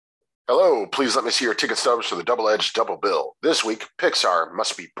Hello, please let me see your ticket stubs for the Double Edge Double Bill. This week, Pixar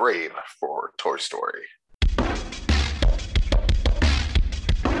must be brave for Toy Story.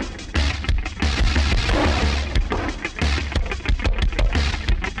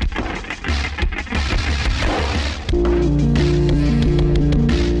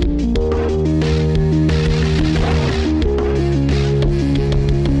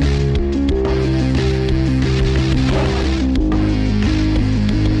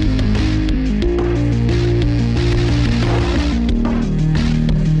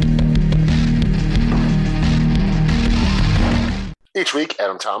 Each week,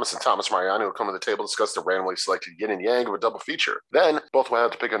 Adam Thomas and Thomas Mariani will come to the table to discuss the randomly selected yin and yang of a double feature. Then, both will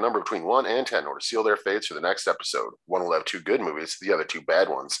have to pick a number between 1 and 10 in order to seal their fates for the next episode. One will have 2 good movies, the other 2 bad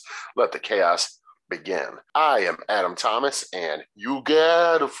ones. Let the chaos begin. I am Adam Thomas, and you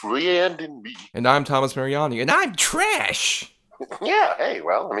got a friend in me. And I'm Thomas Mariani, and I'm trash! Yeah, hey,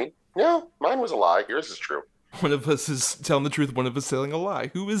 well, mine was a lie. Yours is true. One of us is telling the truth, one of us telling a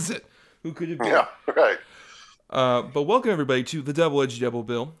lie. Who is it? Who could it be? Yeah, right. But welcome everybody to the Double Edge Double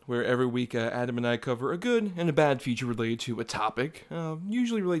Bill, where every week Adam and I cover a good and a bad feature related to a topic,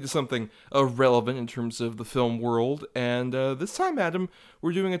 usually related to something relevant in terms of the film world. And this time, Adam,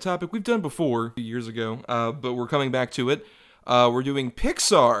 we're doing a topic we've done before, a few years ago, but we're coming back to it. We're doing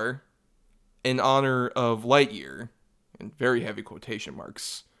Pixar in honor of Lightyear, in very heavy quotation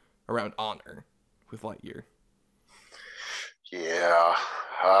marks around honor with Lightyear. Yeah,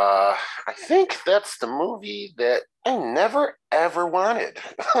 I think that's the movie that I never ever wanted.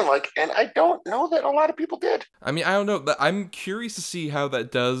 And I don't know that a lot of people did. I mean, I don't know, but I'm curious to see how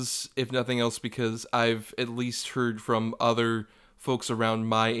that does, if nothing else, because I've at least heard from other folks around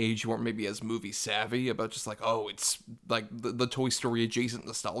my age who aren't maybe as movie savvy about just it's like the Toy Story adjacent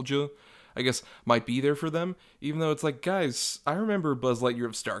nostalgia, I guess, might be there for them, even though it's like, guys, I remember Buzz Lightyear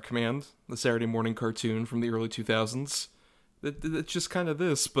of Star Command, the Saturday morning cartoon from the early 2000s. It's just kind of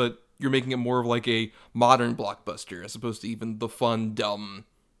this, but you're making it more of like a modern blockbuster as opposed to even the fun, dumb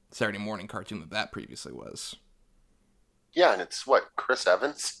Saturday morning cartoon that previously was. Yeah, and it's Chris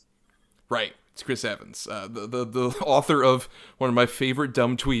Evans? Right, it's Chris Evans, the author of one of my favorite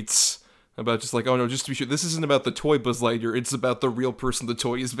dumb tweets about just just to be sure, this isn't about the toy Buzz Lightyear, it's about the real person the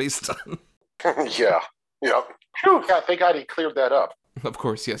toy is based on. Yeah. Phew, God, thank God he cleared that up. Of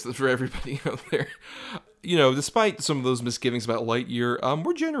course, yes, that's for everybody out there. Despite some of those misgivings about Lightyear,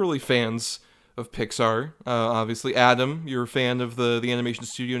 we're generally fans of Pixar. Obviously, Adam, you're a fan of the animation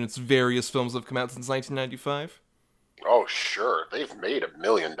studio and its various films that have come out since 1995. Oh, sure. They've made $1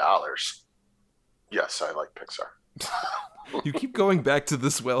 million. Yes, I like Pixar. You keep going back to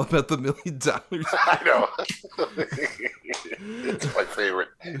this about the $1 million. I know.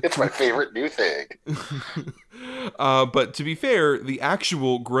 It's my favorite new thing. But to be fair, the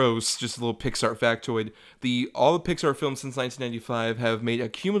actual gross, just a little Pixar factoid, all the Pixar films since 1995 have made a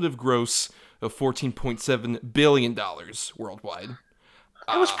cumulative gross of $14.7 billion worldwide.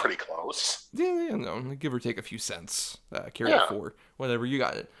 That was pretty close. Yeah, give or take a few cents. Carry it forward. Whatever, you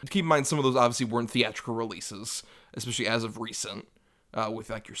got it. Keep in mind, some of those obviously weren't theatrical releases, especially as of recent, with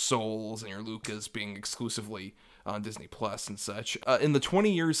your Souls and your Lucas being exclusively on Disney Plus and such. In the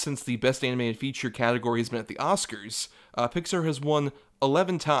 20 years since the Best Animated Feature category has been at the Oscars, Pixar has won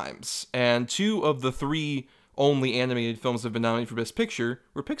 11 times, and 2 of the 3 only animated films that have been nominated for Best Picture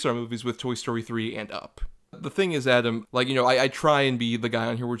were Pixar movies, with Toy Story 3 and Up. The thing is, Adam, I try and be the guy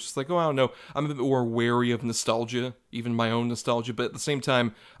on here where it's just I don't know, I'm a bit more wary of nostalgia, even my own nostalgia, but at the same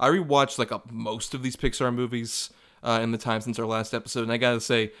time, I rewatched most of these Pixar movies in the time since our last episode, and I gotta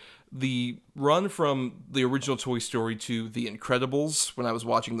say, the run from the original Toy Story to The Incredibles, when I was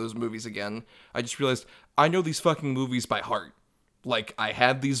watching those movies again, I just realized I know these fucking movies by heart. I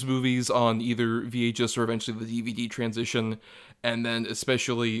had these movies on either VHS or eventually the DVD transition, and then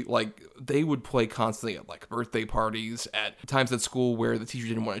especially, they would play constantly at, birthday parties, at times at school where the teacher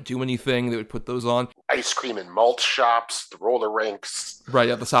didn't want to do anything, they would put those on. Ice cream and malt shops, the roller rinks. Right,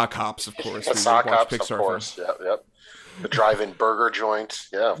 yeah, the sock hops, of course. The sock hops, of course, yep. The drive-in burger joint,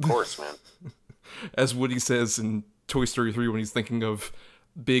 yeah, of course, man. As Woody says in Toy Story 3 when he's thinking of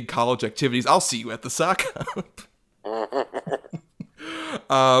big college activities, I'll see you at the sock hop.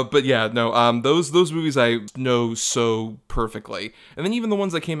 But yeah, no, those movies I know so perfectly. And then even the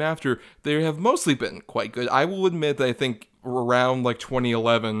ones that came after, they have mostly been quite good. I will admit that I think around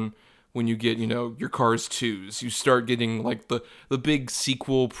 2011, when you get, your Cars 2s, you start getting the big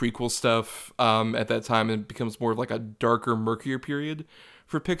sequel, prequel stuff at that time, and it becomes more of a darker, murkier period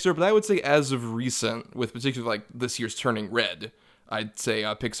for Pixar. But I would say as of recent, with particularly this year's Turning Red, I'd say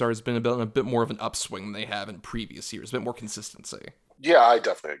Pixar has been a bit more of an upswing than they have in previous years, a bit more consistency. Yeah, I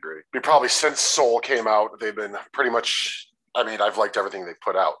definitely agree. I mean, probably since Soul came out, they've been pretty much. I mean, I've liked everything they've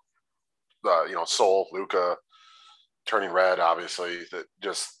put out. Soul, Luca, Turning Red, obviously. That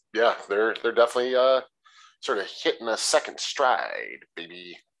just they're definitely sort of hitting a second stride,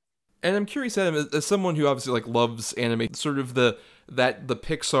 baby. And I'm curious, Adam, as someone who obviously like loves anime, sort of the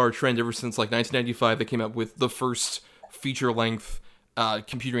Pixar trend ever since like 1995, they came up with the first feature-length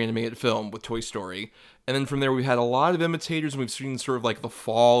computer animated film with Toy Story. And then from there, we've had a lot of imitators, and we've seen sort of like the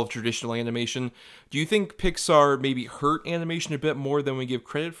fall of traditional animation. Do you think Pixar maybe hurt animation a bit more than we give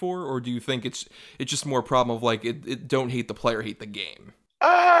credit for, or do you think it's just more a problem of like it don't hate the player, hate the game?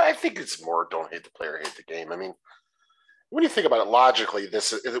 I think it's more don't hate the player, hate the game. I mean, when you think about it logically,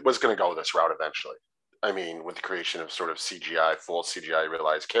 it was going to go this route eventually. I mean, with the creation of sort of CGI, full CGI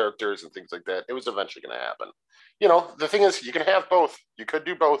realized characters and things like that, it was eventually going to happen. The thing is, you can have both. You could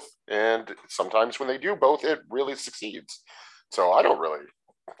do both. And sometimes when they do both, it really succeeds. So I don't really,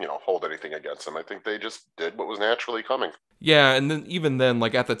 hold anything against them. I think they just did what was naturally coming. Yeah, and then even then,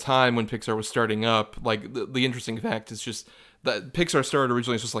 like at the time when Pixar was starting up, like the interesting fact is just that Pixar started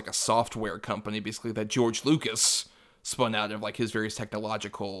originally as just like a software company, basically, that George Lucas spun out of like his various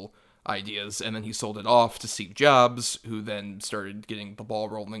technological ideas, and then he sold it off to Steve Jobs, who then started getting the ball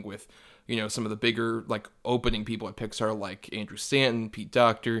rolling with some of the bigger like opening people at Pixar, like Andrew Stanton, Pete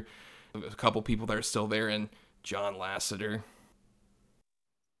Docter, a couple people that are still there, and John Lasseter.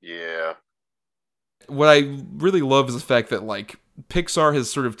 Yeah. What I really love is the fact that like Pixar has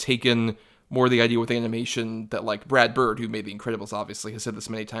sort of taken more the idea with animation that like Brad Bird, who made The Incredibles, obviously has said this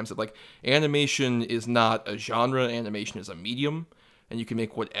many times, that like animation is not a genre, animation is a medium, and you can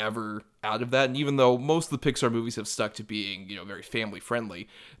make whatever out of that. And even though most of the Pixar movies have stuck to being, very family friendly,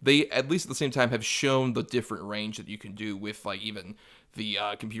 they at least at the same time have shown the different range that you can do with like even the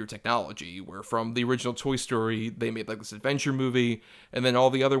computer technology, where from the original Toy Story, they made like this adventure movie, and then all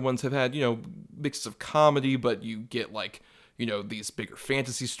the other ones have had, mixes of comedy, but you get like, these bigger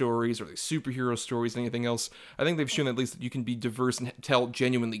fantasy stories or these superhero stories and anything else. I think they've shown at least that you can be diverse and tell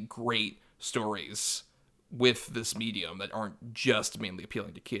genuinely great stories with this medium that aren't just mainly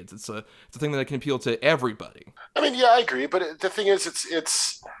appealing to kids. It's a thing that can appeal to everybody. I mean, yeah, I agree, but the thing is,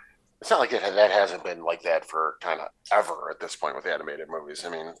 it's not like that hasn't been like that for kind of ever at this point with animated movies. I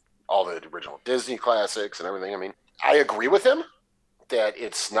mean, all the original Disney classics and everything. I mean, I agree with him that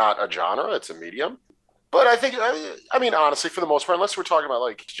it's not a genre, it's a medium. But I think, I mean, honestly, for the most part, unless we're talking about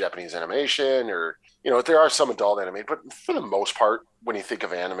like Japanese animation or, there are some adult animated, but for the most part, when you think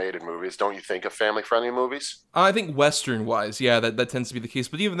of animated movies, don't you think of family-friendly movies? I think Western-wise, yeah, that tends to be the case.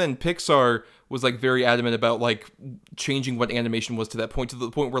 But even then, Pixar was like very adamant about like changing what animation was to the point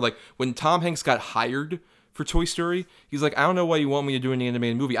where like when Tom Hanks got hired for Toy Story, he's like, I don't know why you want me to do an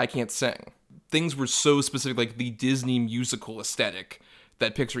animated movie. I can't sing. Things were so specific, like the Disney musical aesthetic,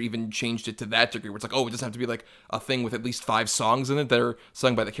 that Pixar even changed it to that degree, where it's like, oh, it doesn't have to be like a thing with at least 5 songs in it that are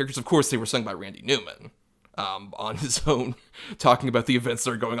sung by the characters. Of course, they were sung by Randy Newman on his own, talking about the events that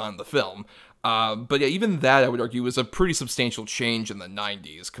are going on in the film. But yeah, even that, I would argue, was a pretty substantial change in the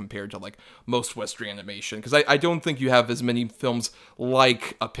 90s compared to like most Western animation, because I don't think you have as many films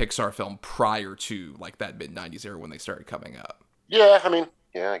like a Pixar film prior to like that mid-90s era when they started coming up. Yeah, I mean,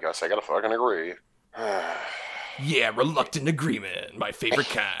 I guess I gotta fucking agree. Yeah, reluctant agreement, my favorite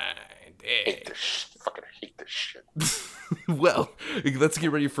kind. Fucking hate this shit. Well, let's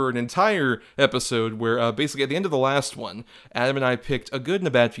get ready for an entire episode where basically at the end of the last one, Adam and I picked a good and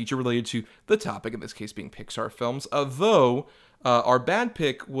a bad feature related to the topic, in this case being Pixar films, though our bad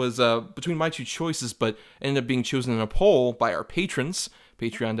pick was between my two choices, but ended up being chosen in a poll by our patrons,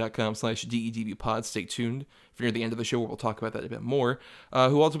 patreon.com/DEDBpod. Stay tuned for near the end of the show where we'll talk about that a bit more,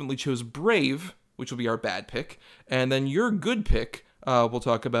 who ultimately chose Brave, which will be our bad pick, and then your good pick we'll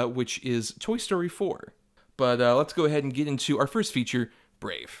talk about, which is Toy Story 4. But let's go ahead and get into our first feature,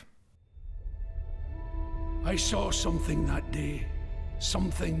 Brave. I saw something that day,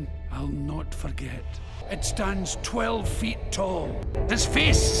 something I'll not forget. It stands 12 feet tall, his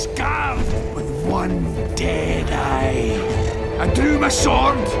face scarred with one dead eye. I drew my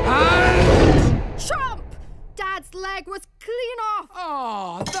sword and... Chomp! Dad's leg was clean off!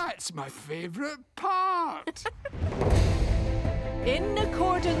 Oh, that's my favourite part! In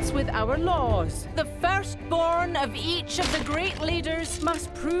accordance with our laws, the firstborn of each of the great leaders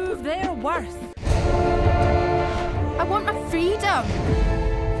must prove their worth. I want my freedom!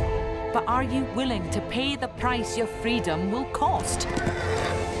 But are you willing to pay the price your freedom will cost?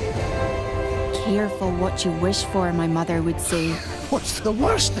 Careful what you wish for, my mother would say. What's the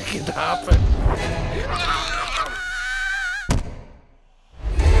worst that could happen?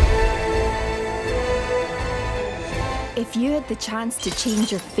 If you had the chance to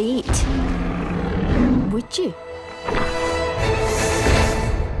change your fate, would you?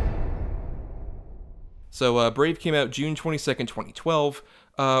 So Brave came out June 22nd, 2012,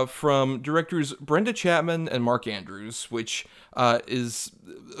 from directors Brenda Chapman and Mark Andrews, which is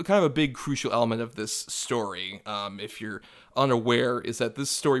kind of a big crucial element of this story, if you're unaware, is that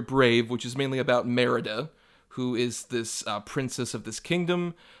this story, Brave, which is mainly about Merida, who is this princess of this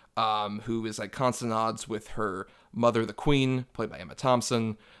kingdom, who is at constant odds with her mother, the queen, played by Emma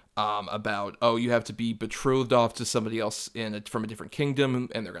Thompson, about, you have to be betrothed off to somebody else from a different kingdom,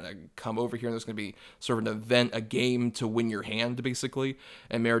 and they're going to come over here, and there's going to be sort of an event, a game to win your hand, basically.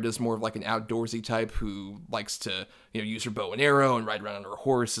 And Merida's more of like an outdoorsy type who likes to, use her bow and arrow and ride around on her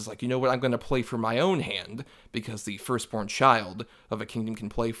horse, is like, you know what, I'm going to play for my own hand, because the firstborn child of a kingdom can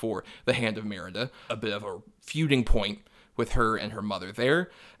play for the hand of Merida. A bit of a feuding point with her and her mother there.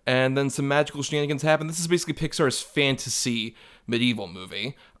 And then some magical shenanigans happen. This is basically Pixar's fantasy medieval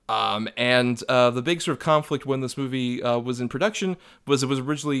movie. And the big sort of conflict when this movie was in production was it was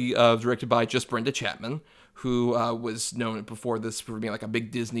originally directed by just Brenda Chapman, who was known before this for being like a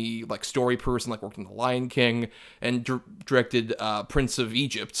big Disney like story person, like worked in The Lion King, and directed Prince of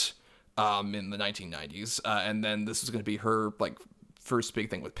Egypt in the 1990s. And then this was going to be her like first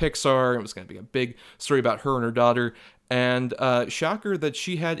big thing with Pixar. It was going to be a big story about her and her daughter. And shocker that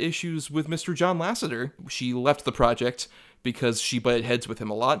she had issues with Mr. John Lasseter. She left the project because she butted heads with him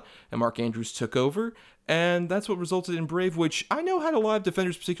a lot, and Mark Andrews took over, and that's what resulted in Brave, which I know had a lot of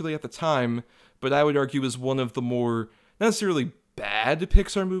defenders, particularly at the time, but I would argue is one of the more, not necessarily bad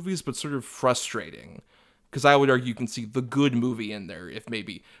Pixar movies, but sort of frustrating. Because I would argue you can see the good movie in there if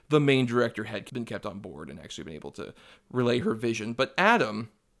maybe the main director had been kept on board and actually been able to relay her vision. But Adam,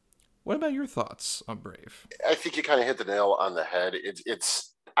 what about your thoughts on Brave? I think you kind of hit the nail on the head.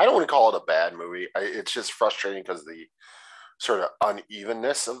 It's I don't want to call it a bad movie. It's just frustrating because the sort of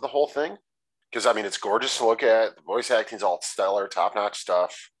unevenness of the whole thing. Because, I mean, it's gorgeous to look at. The voice acting's all stellar, top-notch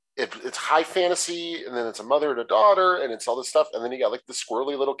stuff. It's high fantasy, and then it's a mother and a daughter, and it's all this stuff. And then you got, like, the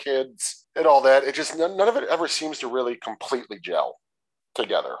squirrely little kids and all that. It just, none of it ever seems to really completely gel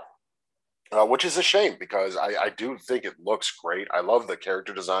together. Which is a shame, because I do think it looks great. I love the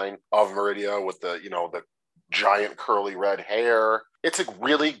character design of Merida with the, the giant curly red hair. It's a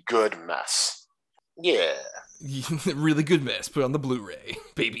really good mess. Yeah. Really good mess. Put on the Blu-ray,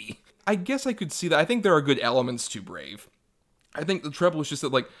 baby. I guess I could see that. I think there are good elements to Brave. I think the trouble is just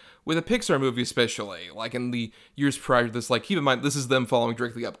that, like, with a Pixar movie especially, like in the years prior to this, like, keep in mind, this is them following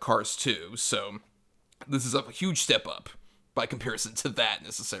directly up Cars 2, so this is a huge step up by comparison to that,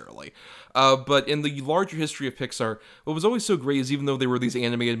 necessarily. But in the larger history of Pixar, what was always so great is even though they were these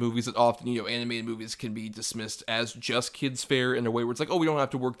animated movies that often, animated movies can be dismissed as just kids' fare in a way where it's like, we don't have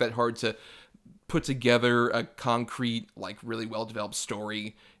to work that hard to put together a concrete, like, really well-developed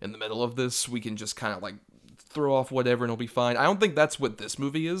story in the middle of this. We can just kind of, like, throw off whatever and it'll be fine. I don't think that's what this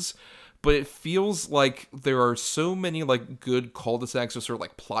movie is, but it feels like there are so many, like, good cul-de-sacs or sort of,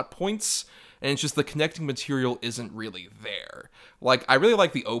 like, plot points, and it's just the connecting material isn't really there. Like, I really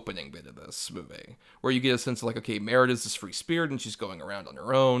like the opening bit of this movie, where you get a sense of, like, okay, Merida's this free spirit, and she's going around on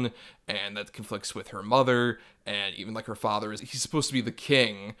her own, and that conflicts with her mother, and even, like, her father he's supposed to be the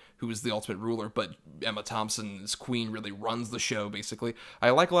king, who is the ultimate ruler, but Emma Thompson's queen really runs the show, basically.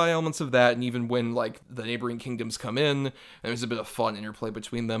 I like a lot of elements of that, and even when, like, the neighboring kingdoms come in, and there's a bit of fun interplay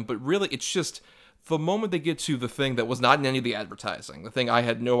between them, but really, it's just the moment they get to the thing that was not in any of the advertising, the thing I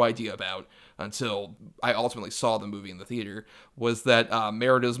had no idea about until I ultimately saw the movie in the theater, was that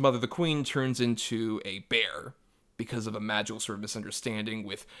Merida's mother, the queen, turns into a bear because of a magical sort of misunderstanding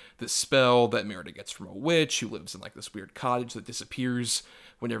with this spell that Merida gets from a witch who lives in, like, this weird cottage that disappears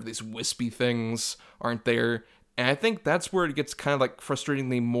whenever these wispy things aren't there. And I think that's where it gets kind of, like,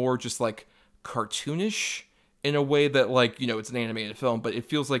 frustratingly more just, like, cartoonish in a way that, like, it's an animated film, but it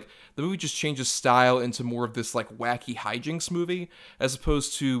feels like the movie just changes style into more of this, like, wacky hijinks movie, as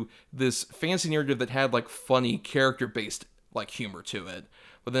opposed to this fantasy narrative that had, like, funny character-based, like, humor to it.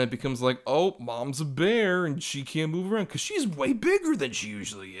 But then it becomes like, oh, mom's a bear, and she can't move around, because she's way bigger than she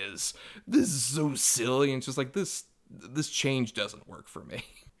usually is. This is so silly, and it's just like, this change doesn't work for me.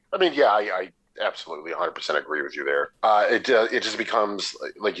 I mean, yeah, I absolutely 100% agree with you there. It just becomes,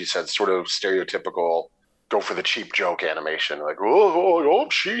 like you said, sort of stereotypical, go for the cheap joke animation. Like, oh,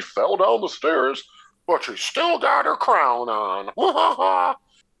 she fell down the stairs, but she still got her crown on.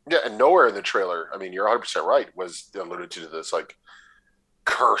 Yeah, and nowhere in the trailer, I mean, you're 100% right, was alluded to this, like,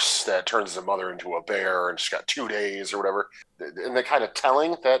 curse that turns the mother into a bear and she's got 2 days or whatever. And they're kind of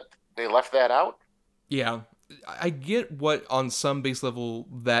telling that they left that out. Yeah. I get what, on some base level,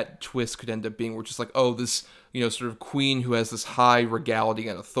 that twist could end up being, where it's just like, oh, this sort of queen who has this high regality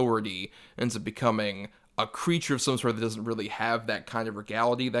and authority ends up becoming a creature of some sort that doesn't really have that kind of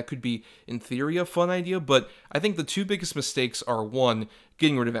regality. That could be, in theory, a fun idea, but I think the two biggest mistakes are, one,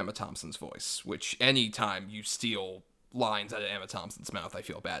 getting rid of Emma Thompson's voice, which anytime you steal lines out of Emma Thompson's mouth, I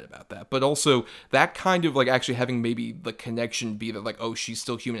feel bad about that. But also, that kind of, like, actually having maybe the connection be that, like, oh, she's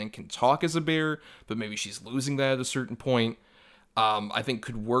still human and can talk as a bear, but maybe she's losing that at a certain point, I think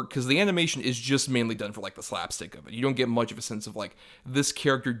could work, because the animation is just mainly done for, like, the slapstick of it. You don't get much of a sense of, like, this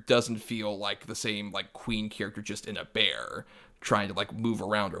character doesn't feel like the same, like, queen character just in a bear trying to, like, move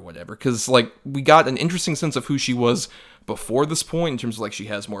around or whatever, because, like, we got an interesting sense of who she was before this point, in terms of, like, she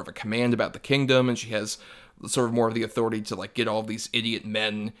has more of a command about the kingdom, and she has sort of more of the authority to, like, get all these idiot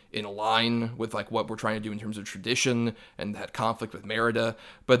men in line with, like, what we're trying to do in terms of tradition, and had conflict with Merida.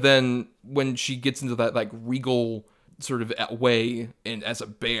 But then when she gets into that, like, regal sort of way and as a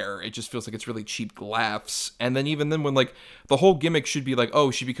bear, it just feels like it's really cheap laughs. And then even then when, like, the whole gimmick should be like,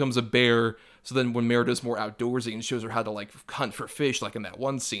 oh, she becomes a bear, so then when Merida's more outdoorsy and shows her how to, like, hunt for fish, like in that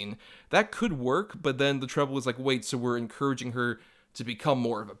one scene, that could work. But then the trouble is, like, wait, so we're encouraging her to become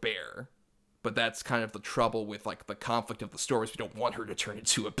more of a bear. But that's kind of the trouble with, like, the conflict of the stories. We don't want her to turn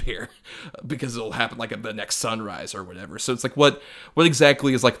into a bear because it'll happen, like, at the next sunrise or whatever. So it's like, what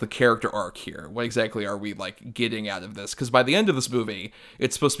exactly is, like, the character arc here? What exactly are we, like, getting out of this? Because by the end of this movie,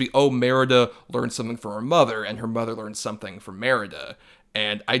 it's supposed to be, oh, Merida learned something from her mother, and her mother learned something from Merida.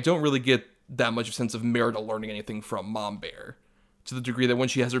 And I don't really get that much of a sense of Merida learning anything from Mom Bear. To the degree that when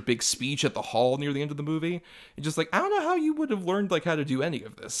she has her big speech at the hall near the end of the movie, it's just like, I don't know how you would have learned, like, how to do any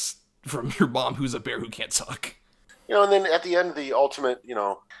of this from your mom who's a bear who can't talk. And then at the end, the ultimate,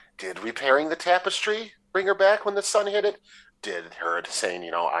 did repairing the tapestry bring her back when the sun hit it? Did her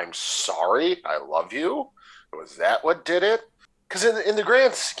saying, I'm sorry, I love you? Was that what did it? Because in the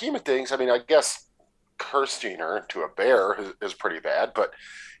grand scheme of things, I mean, I guess cursing her to a bear is pretty bad, but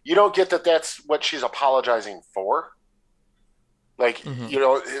you don't get that that's what she's apologizing for. Like,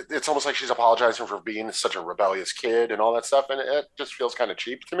 it's almost like she's apologizing for being such a rebellious kid and all that stuff, and it just feels kind of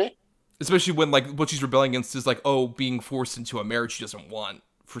cheap to me. Especially when, like, what she's rebelling against is, like, oh, being forced into a marriage she doesn't want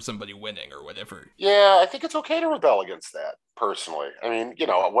for somebody winning or whatever. Yeah, I think it's okay to rebel against that, personally. I mean,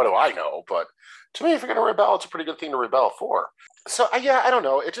 what do I know? But to me, if you're going to rebel, it's a pretty good thing to rebel for. So, yeah, I don't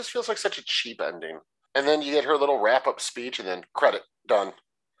know. It just feels like such a cheap ending. And then you get her little wrap-up speech, and then credit, done.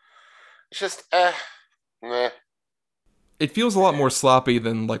 It's just, meh. It feels a lot more sloppy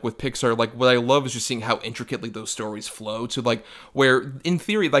than, like, with Pixar. Like, what I love is just seeing how intricately those stories flow to, like, where, in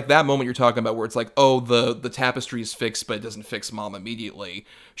theory, like, that moment you're talking about where it's like, oh, the tapestry is fixed, but it doesn't fix Mom immediately,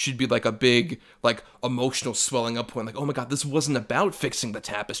 should be, like, a big, like, emotional swelling up point. Like, oh my god, this wasn't about fixing the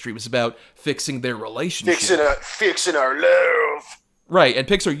tapestry. It was about fixing their relationship. Fixing our love. Right, and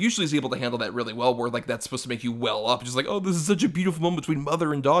Pixar usually is able to handle that really well, where, like, that's supposed to make you well up. It's just like, oh, this is such a beautiful moment between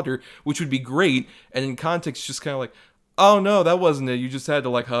mother and daughter, which would be great. And in context, just kind of like, oh no, that wasn't it. You just had to,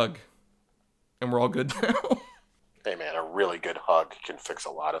 like, hug. And we're all good now. Hey man, a really good hug can fix a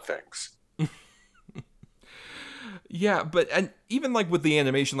lot of things. Yeah, and even, like, with the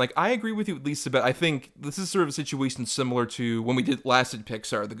animation, like, I agree with you at least about, I think this is sort of a situation similar to when we did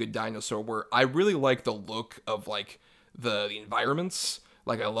Pixar, The Good Dinosaur, where I really like the look of, like, the environments.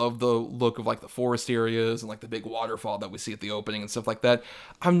 Like, I love the look of, like, the forest areas and, like, the big waterfall that we see at the opening and stuff like that.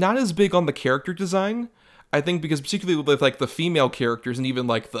 I'm not as big on the character design. I think because particularly with, like, the female characters and even,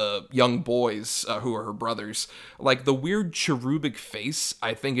 like, the young boys who are her brothers, like, the weird cherubic face,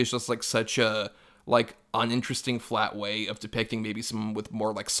 I think is just, like, such a, like, uninteresting flat way of depicting maybe someone with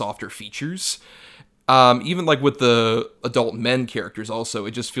more, like, softer features. Even, like, with the adult men characters also,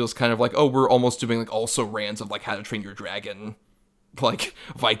 it just feels kind of like, oh, we're almost doing, like, also rans of, like, How to Train Your Dragon, like,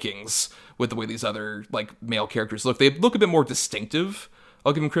 Vikings, with the way these other, like, male characters look. They look a bit more distinctive.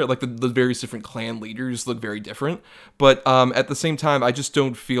 I'll give them credit, like, the various different clan leaders look very different, but at the same time, I just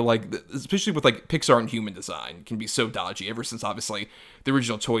don't feel like, especially with, like, Pixar and human design, can be so dodgy, ever since, obviously, the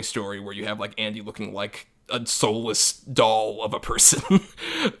original Toy Story, where you have, like, Andy looking like a soulless doll of a person,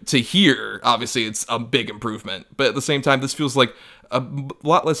 to here, obviously, it's a big improvement, but at the same time, this feels like a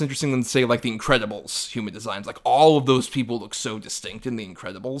lot less interesting than, say, like, The Incredibles human designs. Like, all of those people look so distinct in The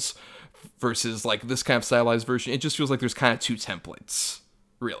Incredibles, versus, like, this kind of stylized version. It just feels like there's kind of two templates,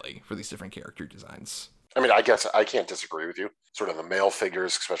 really, for these different character designs. I mean, I guess I can't disagree with you. Sort of the male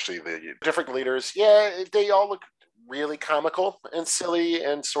figures, especially the different leaders, yeah, they all look really comical and silly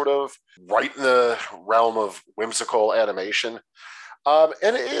and sort of right in the realm of whimsical animation.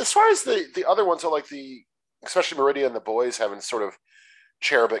 And as far as the other ones, are like especially Merida and the boys having sort of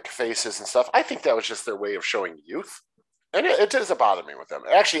cherubic faces and stuff, I think that was just their way of showing youth. And it doesn't bother me with them.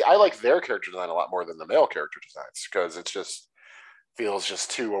 Actually, I like their character design a lot more than the male character designs because it just feels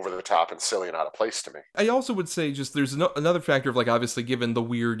just too over the top and silly and out of place to me. I also would say just there's another factor of like obviously given the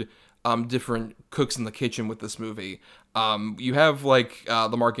weird different cooks in the kitchen with this movie. You have like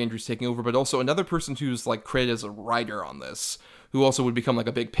the Mark Andrews taking over, but also another person who's like credited as a writer on this, who also would become like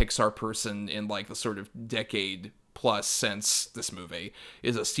a big Pixar person in like the sort of decade plus since this movie,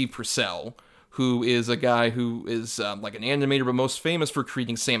 is Steve Purcell, who is a guy who is like an animator, but most famous for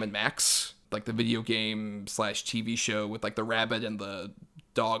creating Sam and Max, like the video game / TV show with like the rabbit and the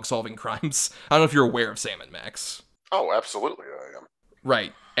dog solving crimes. I don't know if you're aware of Sam and Max. Oh, absolutely I am.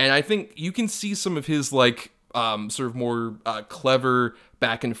 Right. And I think you can see some of his like sort of more clever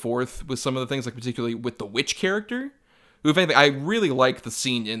back and forth with some of the things, like particularly with the witch character. Who, if anything, I really like the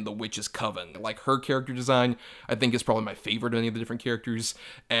scene in The Witch's Coven. Like, her character design, I think, is probably my favorite of any of the different characters.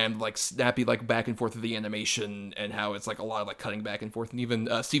 And, like, snappy, like, back and forth of the animation and how it's, like, a lot of, like, cutting back and forth. And even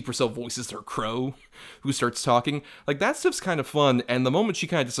Steve Purcell voices her crow, who starts talking. Like, that stuff's kind of fun. And the moment she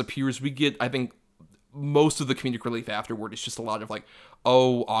kind of disappears, we get, I think, most of the comedic relief afterward. It's just a lot of, like,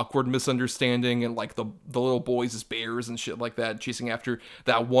 awkward misunderstanding and, like, the little boys as bears and shit like that, chasing after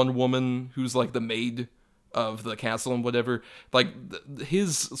that one woman who's, like, the maid of the castle and whatever. Like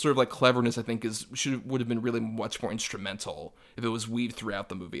his sort of like cleverness, I think, would have been really much more instrumental if it was weaved throughout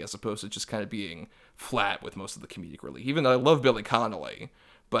the movie as opposed to just kind of being flat with most of the comedic relief. Even though I love Billy Connolly,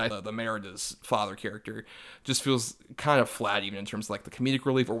 but the Merida's father character just feels kind of flat even in terms of like the comedic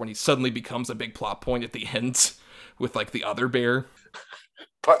relief, or when he suddenly becomes a big plot point at the end with like the other bear.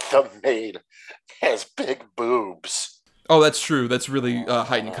 But the maid has big boobs. Oh, that's true. That's really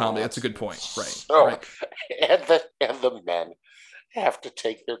heightened comedy. That's a good point. Right. Oh, right. And the men have to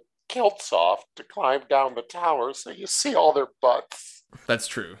take their kilts off to climb down the tower, so you see all their butts. That's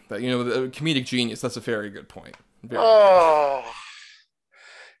true. That, you know, the comedic genius. That's a very good point. And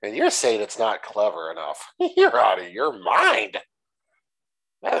you're saying it's not clever enough. You're out of your mind.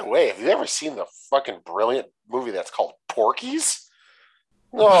 By the way, have you ever seen the fucking brilliant movie that's called Porky's?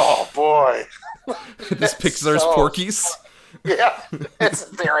 Oh, boy. This Pixar's Porky's? Yeah, it's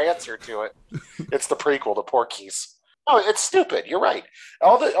their answer to it. It's the prequel to Porky's. Oh, it's stupid. You're right.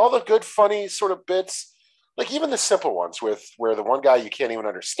 All the good, funny sort of bits, like even the simple ones where the one guy, you can't even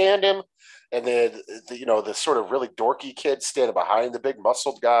understand him, and then the sort of really dorky kid standing behind the big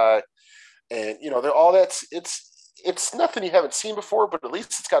muscled guy, and they're all it's nothing you haven't seen before, but at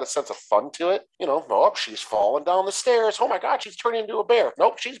least it's got a sense of fun to it. Oh, she's falling down the stairs. Oh my God, she's turning into a bear.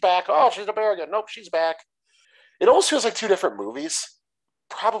 Nope, she's back. Oh, she's a bear again. Nope, she's back. It almost feels like two different movies,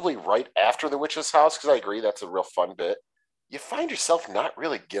 probably right after The Witch's House, because I agree that's a real fun bit. You find yourself not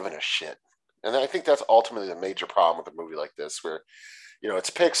really giving a shit. And I think that's ultimately the major problem with a movie like this, where, it's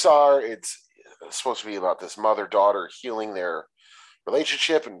Pixar. It's supposed to be about this mother-daughter healing their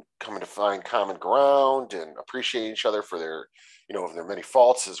relationship and coming to find common ground and appreciate each other for their many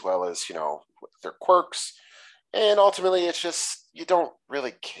faults as well as, their quirks. And ultimately, it's just, you don't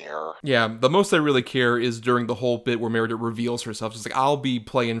really care. Yeah, the most I really care is during the whole bit where Merida reveals herself. She's like, I'll be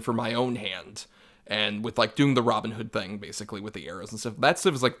playing for my own hand. And with, like, doing the Robin Hood thing, basically, with the arrows and stuff. That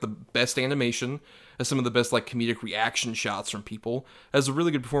stuff is, like, the best animation. Has some of the best, like, comedic reaction shots from people. Has a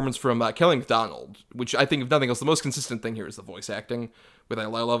really good performance from Kelly MacDonald, which I think, if nothing else, the most consistent thing here is the voice acting. I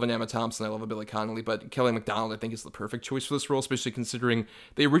love an Emma Thompson, I love a Billy Connolly, but Kelly MacDonald, I think, is the perfect choice for this role, especially considering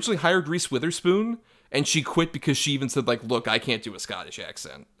they originally hired Reese Witherspoon, and she quit because she even said, like, look, I can't do a Scottish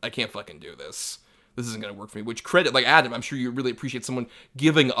accent. I can't fucking do this. This isn't going to work for me. Which credit, like Adam, I'm sure you really appreciate someone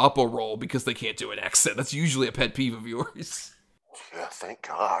giving up a role because they can't do an accent. That's usually a pet peeve of yours. Yeah, thank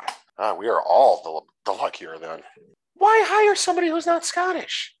God. We are all the luckier then. Why hire somebody who's not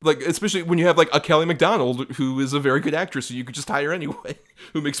Scottish? Like, especially when you have, like, a Kelly MacDonald, who is a very good actress, so you could just hire anyway,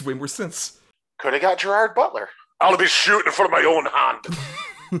 who makes way more sense. Could have got Gerard Butler. I'll be shooting for my own hand.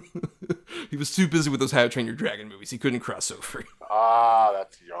 He was too busy with those How to Train Your Dragon movies. He couldn't cross over.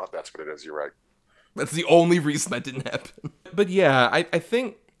 That's what it is. You're right. That's the only reason that didn't happen. But yeah, I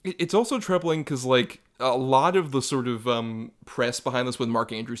think it's also troubling because, like, a lot of the sort of press behind this when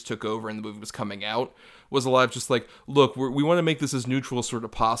Mark Andrews took over and the movie was coming out was a lot of just like, look, we want to make this as neutral as sort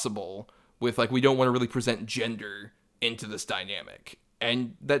of possible with, like, we don't want to really present gender into this dynamic.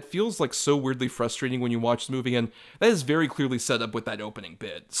 And that feels like so weirdly frustrating when you watch the movie, and that is very clearly set up with that opening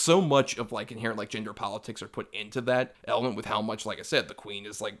bit. So much of, like, inherent, like, gender politics are put into that element with how much, like I said, the queen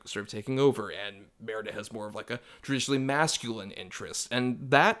is, like, sort of taking over, and Merida has more of, like, a traditionally masculine interest. And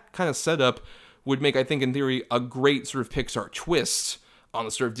that kind of setup would make, I think, in theory, a great sort of Pixar twist on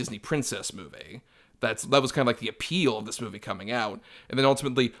the sort of Disney princess movie. That was kind of like the appeal of this movie coming out. And then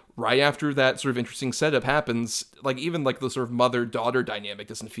ultimately, right after that sort of interesting setup happens, like even like the sort of mother-daughter dynamic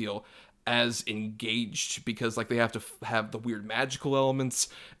doesn't feel as engaged, because like they have to have the weird magical elements.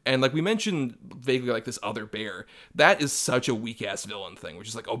 And like we mentioned vaguely, like this other bear, that is such a weak-ass villain thing, which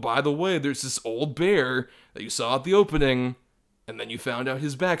is like, oh, by the way, there's this old bear that you saw at the opening, and then you found out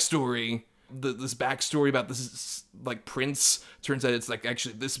his backstory. This backstory about this like prince, turns out it's like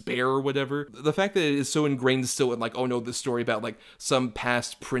actually this bear or whatever. The fact that it is so ingrained still in like, oh no, this story about like some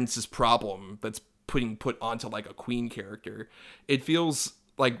past prince's problem that's put onto like a queen character, it feels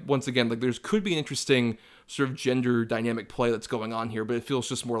like, once again, like there's could be an interesting sort of gender dynamic play that's going on here, but it feels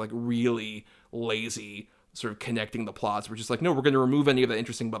just more like really lazy sort of connecting the plots. We're just like, no, we're going to remove any of that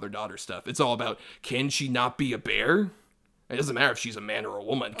interesting mother-daughter stuff. It's all about, can she not be a bear? It doesn't matter if she's a man or a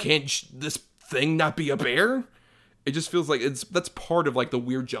woman. Can't this thing not be a bear? It just feels like that's part of like the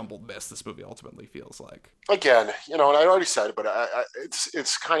weird jumbled mess this movie ultimately feels like. Again, and I already said it, but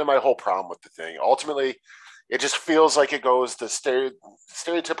it's kind of my whole problem with the thing. Ultimately, it just feels like it goes the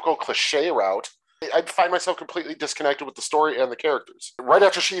stereotypical cliche route. I find myself completely disconnected with the story and the characters. Right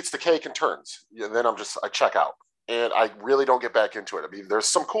after she eats the cake and turns, then I check out. And I really don't get back into it. I mean, there's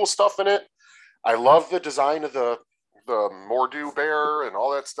some cool stuff in it. I love the design of the Mordu bear and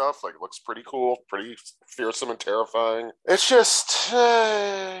all that stuff. Like, it looks pretty cool, pretty fearsome and terrifying. It's just,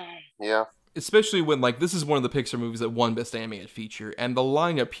 yeah. Especially when, like, this is one of the Pixar movies that won Best Animated Feature, and the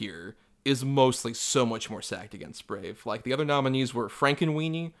lineup here is mostly so much more stacked against Brave. Like, the other nominees were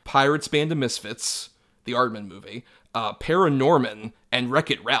Frankenweenie, Pirates Band of Misfits, the Aardman movie, Paranorman, and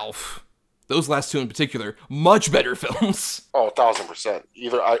Wreck-It Ralph. Those last two in particular, much better films. Oh, 1,000%.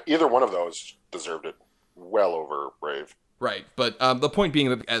 Either one of those deserved it well over Brave. Right, but the point being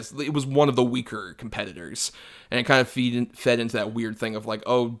that as it was one of the weaker competitors, and it kind of fed into that weird thing of like,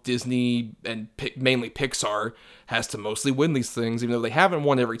 oh, Disney and mainly Pixar has to mostly win these things, even though they haven't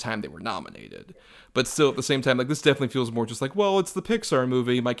won every time they were nominated. But still, at the same time, like, this definitely feels more just like, well, it's the Pixar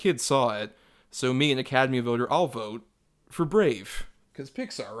movie, my kids saw it, so me, an Academy voter, I'll vote for Brave. Because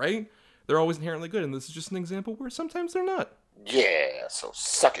Pixar, right? They're always inherently good, and this is just an example where sometimes they're not. Yeah, so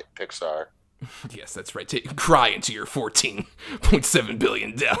suck it, Pixar. Yes, that's right. Cry into your $14.7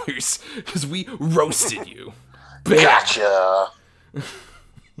 billion, because we roasted you. Gotcha.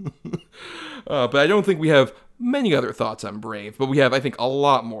 But I don't think we have many other thoughts on Brave, but we have, I think, a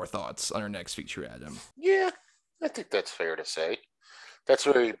lot more thoughts on our next feature, Adam. Yeah, I think that's fair to say. That's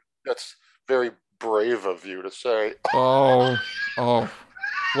very brave of you to say. Oh,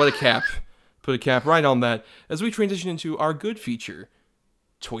 what a cap. Put a cap right on that as we transition into our good feature,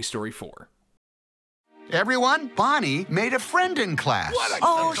 Toy Story 4. Everyone, Bonnie made a friend in class.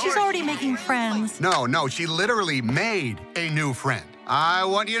 Oh, she's already making friends. No, she literally made a new friend. I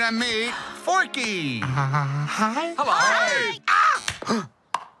want you to meet Forky. Hi. Hello. Hi. Ah!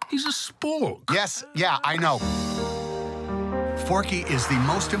 He's a spork. Yes, yeah, I know. Forky is the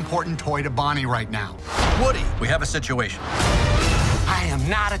most important toy to Bonnie right now. Woody, we have a situation. I am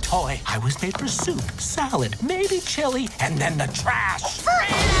not a toy. I was made for soup, salad, maybe chili, and then the trash.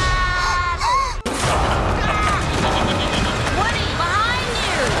 Woody, behind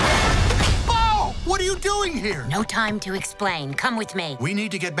you! Bo, what are you doing here? No time to explain. Come with me. We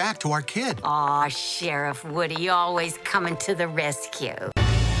need to get back to our kid. Aw, Sheriff Woody, always coming to the rescue.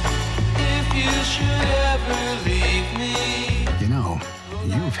 If you should ever leave me. You know,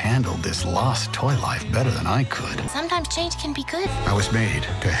 you've handled this lost toy life better than I could. Sometimes change can be good. I was made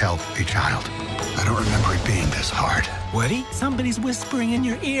to help a child. I don't remember it being this hard. Woody, somebody's whispering in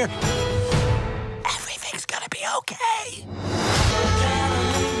your ear. Everything's gonna be okay.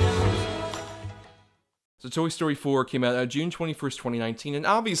 So Toy Story 4 came out June 21st, 2019, and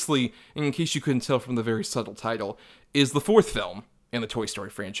obviously, in case you couldn't tell from the very subtle title, is the fourth film in the Toy Story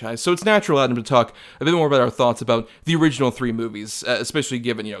franchise. So it's natural, Adam, to talk a bit more about our thoughts about the original three movies, especially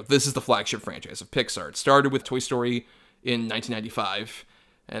given, this is the flagship franchise of Pixar. It started with Toy Story in 1995,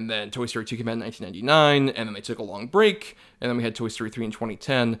 and then Toy Story 2 came out in 1999, and then they took a long break, and then we had Toy Story 3 in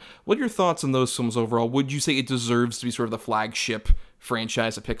 2010. What are your thoughts on those films overall? Would you say it deserves to be sort of the flagship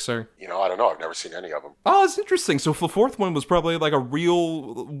franchise of Pixar? I don't know. I've never seen any of them. Oh, it's interesting. So the fourth one was probably like a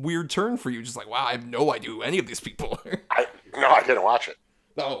real weird turn for you. Just like, wow, I have no idea who any of these people are. I didn't watch it.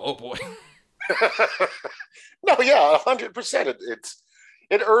 Oh boy. No, yeah, 100%.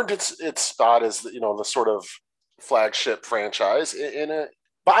 It earned its spot as the sort of flagship franchise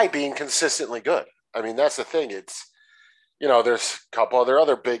by being consistently good. I mean, that's the thing. It's there's a couple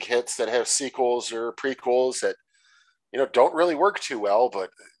other big hits that have sequels or prequels that don't really work too well, but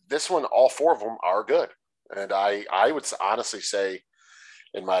this one, all four of them are good. And I would honestly say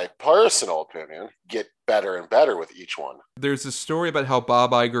in my personal opinion, get better and better with each one. There's a story about how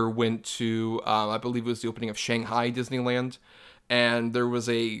Bob Iger went to, I believe it was the opening of Shanghai Disneyland, and there was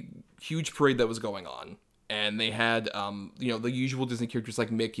a huge parade that was going on. And they had, the usual Disney characters like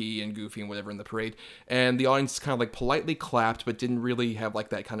Mickey and Goofy and whatever in the parade. And the audience kind of like politely clapped, but didn't really have like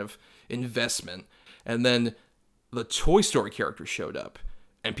that kind of investment. And then the Toy Story characters showed up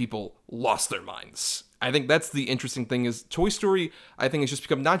and people lost their minds. I think that's the interesting thing is Toy Story, I think, has just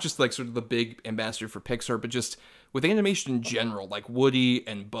become not just like sort of the big ambassador for Pixar, but just with animation in general, like Woody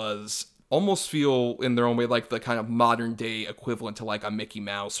and Buzz almost feel in their own way like the kind of modern day equivalent to like a Mickey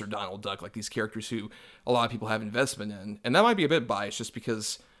Mouse or Donald Duck, like these characters who a lot of people have investment in. And that might be a bit biased just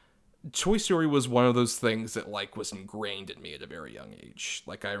because Toy Story was one of those things that like was ingrained in me at a very young age.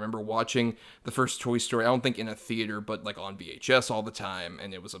 Like I remember watching the first Toy Story, I don't think in a theater, but like on VHS all the time.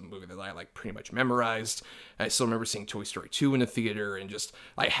 And it was a movie that I like pretty much memorized. I still remember seeing Toy Story 2 in a theater, and just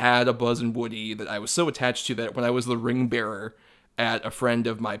I had a Buzz and Woody that I was so attached to that when I was the ring bearer at a friend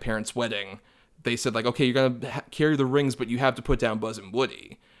of my parents' wedding, they said like, okay, you're going to carry the rings, but you have to put down Buzz and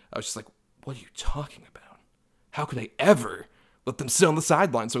Woody. I was just like, what are you talking about? How could I ever let them sit on the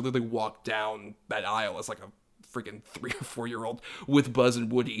sidelines? So they walk down that aisle as like a freaking 3 or 4 year old with Buzz and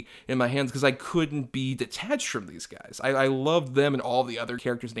Woody in my hands because I couldn't be detached from these guys. I loved them and all the other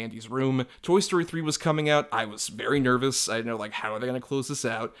characters in Andy's room. Toy Story 3 was coming out. I was very nervous. I didn't know like how are they going to close this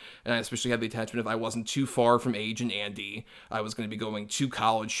out, and I especially had the attachment of I wasn't too far from age and Andy. I was going to be going to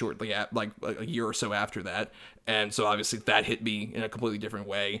college shortly at like a year or so after that, and so obviously that hit me in a completely different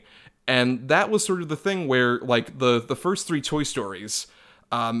way. And that was sort of the thing where like the first 3 Toy Stories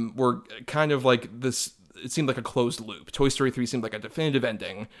were kind of like this. It seemed like a closed loop. Toy Story 3 seemed like a definitive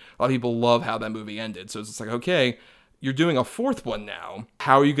ending. A lot of people love how that movie ended. So it's just like, okay, you're doing a 4th one now.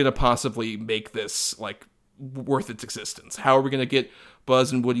 How are you going to possibly make this like worth its existence? How are we going to get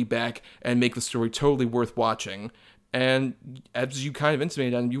Buzz and Woody back and make the story totally worth watching? And as you kind of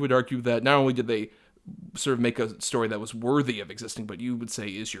intimated on, you would argue that not only did they sort of make a story that was worthy of existing, but you would say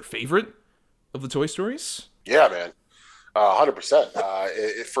is your favorite of the Toy Stories? Yeah, man.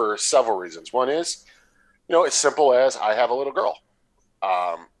 100%. For several reasons. One is, as simple as I have a little girl.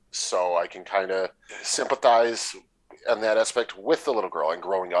 So I can kind of sympathize in that aspect with the little girl and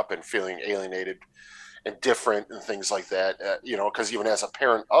growing up and feeling alienated and different and things like that. Because even as a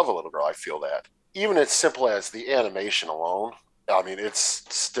parent of a little girl, I feel that. Even as simple as the animation alone, I mean, it's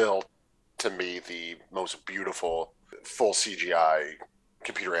still, to me, the most beautiful full CGI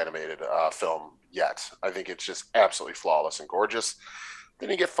computer animated film yet. I think it's just absolutely flawless and gorgeous. Then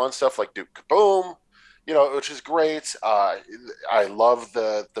you get fun stuff like Duke Kaboom, which is great. I love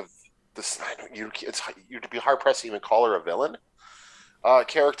you'd be hard pressed to even call her a villain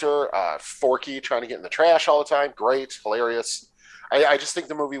character. Forky trying to get in the trash all the time, great, hilarious. I just think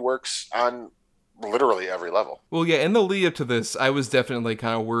the movie works on literally every level. Well, yeah, in the lead up to this, I was definitely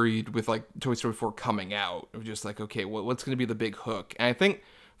kind of worried with like Toy Story 4 coming out. It was just like, okay, what's going to be the big hook? And I think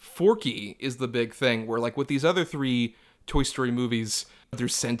Forky is the big thing where like with these other 3 Toy Story movies, their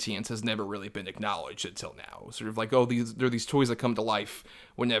sentience has never really been acknowledged until now. Sort of like, they're these toys that come to life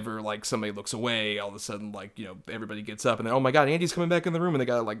whenever like somebody looks away. All of a sudden, like, everybody gets up and then, oh my God, Andy's coming back in the room, and they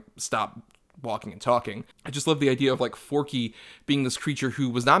gotta like stop walking and talking. I just love the idea of like Forky being this creature who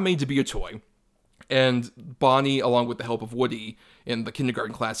was not made to be a toy. And Bonnie, along with the help of Woody in the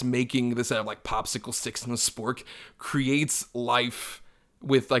kindergarten class, making this out of like popsicle sticks and a spork, creates life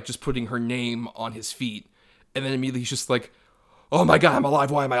with like just putting her name on his feet. And then immediately he's just like, oh my God, I'm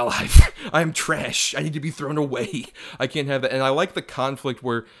alive. Why am I alive? I'm trash. I need to be thrown away. I can't have that. And I like the conflict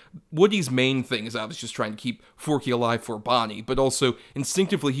where Woody's main thing is obviously just trying to keep Forky alive for Bonnie, but also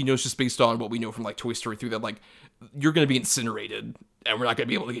instinctively he knows, just based on what we know from like Toy Story 3, that like you're going to be incinerated and we're not going to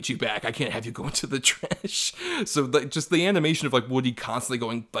be able to get you back. I can't have you go into the trash. So just the animation of like Woody constantly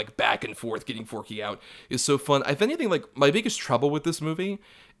going like back and forth, getting Forky out is so fun. If anything, like my biggest trouble with this movie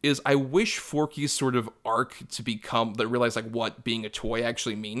is I wish Forky's sort of arc to become, that realize like what being a toy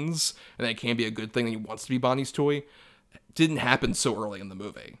actually means, and that it can be a good thing, and he wants to be Bonnie's toy, didn't happen so early in the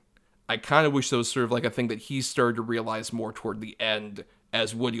movie. I kind of wish that was sort of like a thing that he started to realize more toward the end,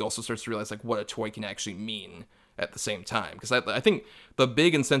 as Woody also starts to realize like what a toy can actually mean at the same time. Because I think the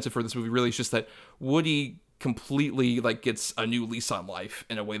big incentive for this movie really is just that Woody completely like gets a new lease on life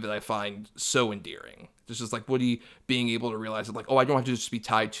in a way that I find so endearing. It's just like Woody being able to realize that like, oh, I don't have to just be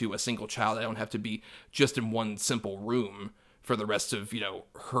tied to a single child. I don't have to be just in one simple room for the rest of,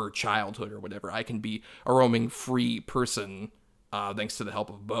 her childhood or whatever. I can be a roaming free person thanks to the help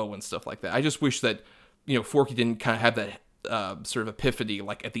of Bo and stuff like that. I just wish that, Forky didn't kind of have that sort of epiphany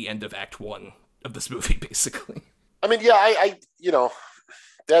like at the end of Act 1 of this movie, basically. I mean, yeah, I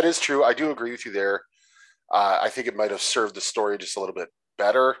That is true. I do agree with you there. I think it might have served the story just a little bit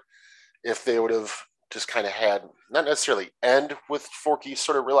better if they would have just kind of had, not necessarily end with Forky's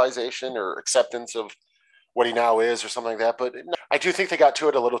sort of realization or acceptance of what he now is or something like that. But I do think they got to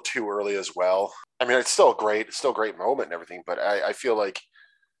it a little too early as well. I mean, it's still a great moment and everything, but I feel like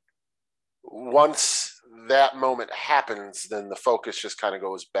once that moment happens, then the focus just kind of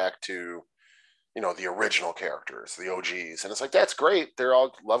goes back to, the original characters, the OGs. And it's like, that's great. They're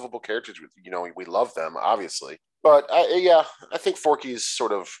all lovable characters. We love them, obviously. But I think Forky's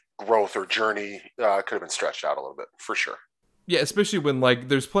sort of growth or journey could have been stretched out a little bit, for sure. Yeah, especially when, like,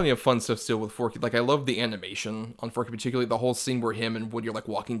 there's plenty of fun stuff still with Forky. Like, I love the animation on Forky, particularly the whole scene where him and Woody are, like,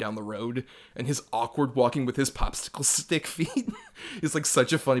 walking down the road, and his awkward walking with his popsicle stick feet is, like,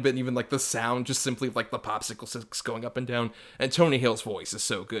 such a funny bit, and even, like, the sound just simply of, like, the popsicle sticks going up and down. And Tony Hale's voice is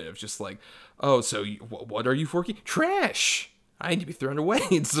so good. It's just like, oh, so what are you, Forky? Trash! I need to be thrown away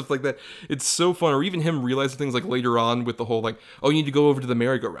and stuff like that. It's so fun. Or even him realizing things like later on with the whole, like, oh, you need to go over to the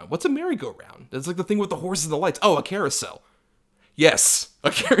merry-go-round. What's a merry-go-round? It's like the thing with the horses and the lights. Oh, a carousel. Yes,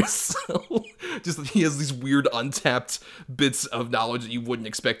 a carousel. Just he has these weird untapped bits of knowledge that you wouldn't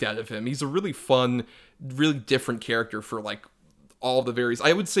expect out of him. He's a really fun, really different character for like all the various.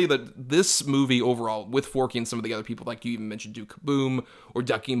 I would say that this movie overall, with Forky and some of the other people, like you even mentioned Duke Kaboom or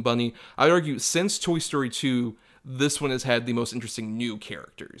Ducky and Bunny, I would argue since Toy Story 2, this one has had the most interesting new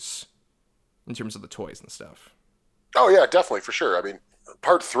characters in terms of the toys and stuff. Oh yeah, definitely, for sure. I mean,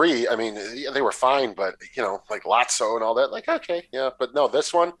 part 3, I mean, they were fine, but like Lotso and all that, like, okay, yeah, but no,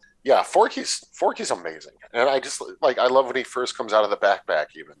 this one, yeah, Forky's amazing. And I just, like, I love when he first comes out of the backpack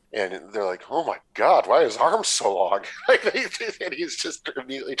even, and they're like, oh my God, why are his arms so long? Like, and he's just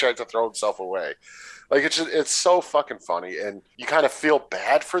immediately trying to throw himself away. Like, it's so fucking funny, and you kind of feel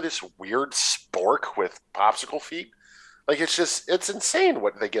bad for this weird spork with popsicle feet. Like, it's insane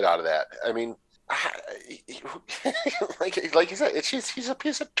what they get out of that. I mean, like you said, he's a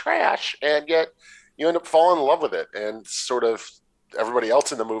piece of trash, and yet you end up falling in love with it, and sort of everybody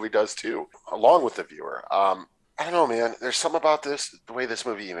else in the movie does too, along with the viewer. I don't know, man. There's something about this, the way this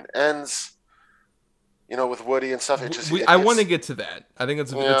movie even ends, with Woody and stuff. I want to get to that. I think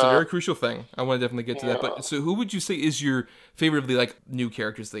it's a very crucial thing. I want to definitely get to that. But so, who would you say is your favorite of the like new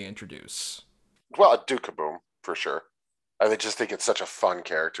characters they introduce? Well, Duke Kaboom for sure. I just think it's such a fun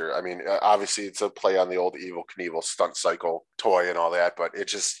character. I mean, obviously it's a play on the old Evel Knievel stunt cycle toy and all that, but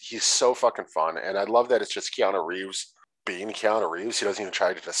he's so fucking fun. And I love that it's just Keanu Reeves being Keanu Reeves. He doesn't even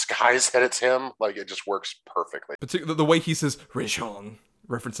try to disguise that it's him. Like, it just works perfectly. Particularly the way he says, Rajon,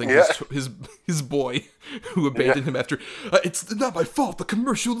 referencing his boy who abandoned him after, it's not my fault, the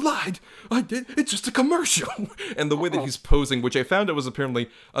commercial lied. It's just a commercial. And the way that he's posing, which I found out was apparently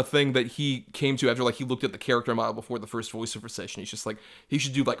a thing that he came to after, like, he looked at the character model before the first voiceover session. He's just like, he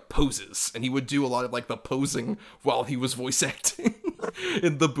should do, like, poses. And he would do a lot of, like, the posing while he was voice acting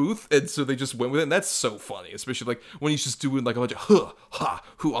in the booth. And so they just went with it. And that's so funny, especially, like, when he's just doing, like, a bunch of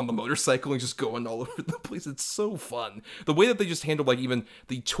who on the motorcycle and just going all over the place. It's so fun. The way that they just handle, like, even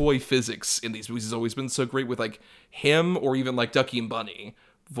the toy physics in these movies has always been so great with, like, him or even, like, Ducky and Bunny,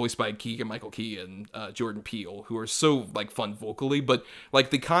 voiced by Keegan-Michael Key and Jordan Peele, who are so, like, fun vocally, but, like,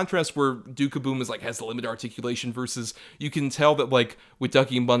 the contrast where Duke Kaboom is, like, has the limited articulation versus you can tell that, like, with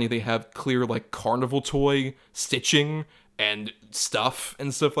Ducky and Bunny, they have clear, like, carnival toy stitching and stuff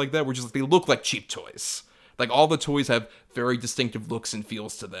like that, where just, like, they look like cheap toys. Like, all the toys have very distinctive looks and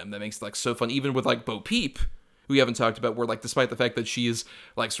feels to them that makes it, like, so fun, even with, like, Bo Peep, who we haven't talked about, where, like, despite the fact that she is,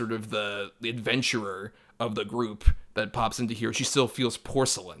 like, sort of the adventurer of the group that pops into here, she still feels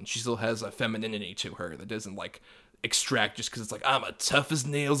porcelain. She still has a femininity to her that doesn't, like, extract just because it's like, I'm a tough as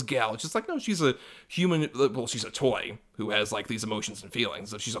nails gal. It's just like, no, she's a human, well, she's a toy who has, like, these emotions and feelings,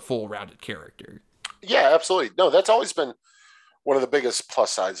 so she's a full-rounded character. Yeah, absolutely. No, that's always been one of the biggest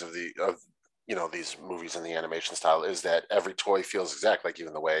plus sides of these movies in the animation style, is that every toy feels exact, like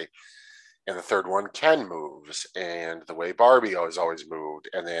even the way in the third one Ken moves, and the way Barbie has always moved,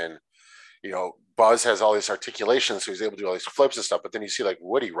 and then Buzz has all these articulations, so he's able to do all these flips and stuff, but then you see, like,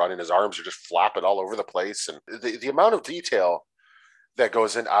 Woody running, his arms are just flopping all over the place, and the amount of detail that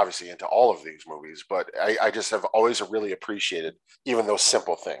goes in, obviously, into all of these movies, but I just have always really appreciated even those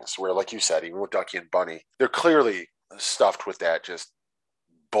simple things where, like you said, even with Ducky and Bunny, they're clearly stuffed with that just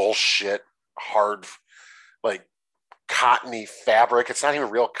bullshit, hard, like, cottony fabric. It's not even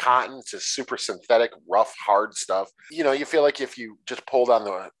real cotton. It's just super synthetic, rough, hard stuff. You feel like if you just pulled on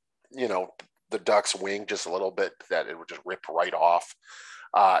the duck's wing just a little bit, that it would just rip right off.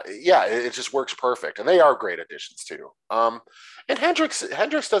 It just works perfect. And they are great additions too. And Hendrix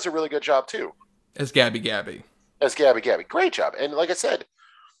does a really good job too. As Gabby. Great job. And like I said,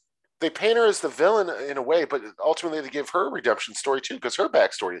 they paint her as the villain in a way, but ultimately they give her a redemption story too, because her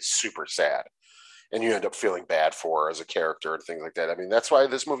backstory is super sad. And you end up feeling bad for her as a character and things like that. I mean, that's why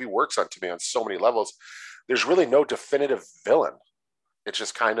this movie works to me on so many levels. There's really no definitive villain. It's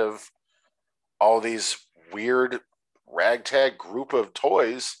just kind of all these weird ragtag group of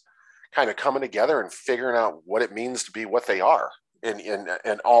toys kind of coming together and figuring out what it means to be what they are in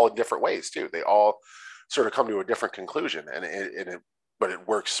all in different ways too. They all sort of come to a different conclusion, but it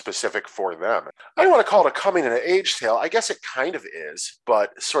works specific for them. I don't want to call it a coming of age tale. I guess it kind of is,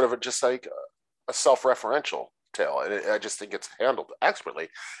 but sort of just like a self-referential tale. And I just think it's handled expertly,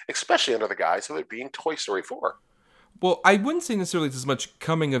 especially under the guise of it being Toy Story 4. Well, I wouldn't say necessarily it's as much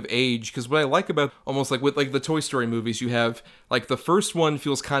coming of age, because what I like about almost like with like the Toy Story movies, you have like the first one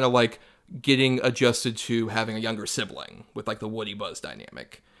feels kind of like getting adjusted to having a younger sibling with like the Woody Buzz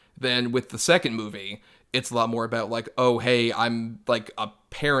dynamic. Then with the second movie, it's a lot more about like, oh, hey, I'm like a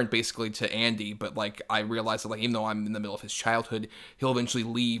parent basically to Andy, but like I realize that like even though I'm in the middle of his childhood, he'll eventually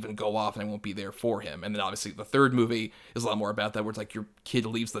leave and go off and I won't be there for him. And then obviously the third movie is a lot more about that, where it's like your kid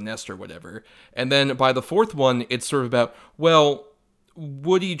leaves the nest or whatever. And then by the fourth one, it's sort of about, well,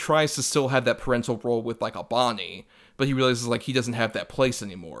 Woody tries to still have that parental role with like a Bonnie, but he realizes like he doesn't have that place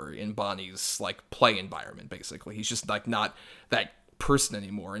anymore in Bonnie's like play environment. Basically, he's just like not that person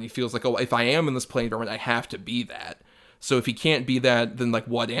anymore, and he feels like, oh, if I am in this play environment, I have to be that. So if he can't be that, then like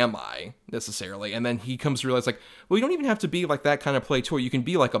what am I necessarily? And then he comes to realize like, well, you don't even have to be like that kind of play toy. You can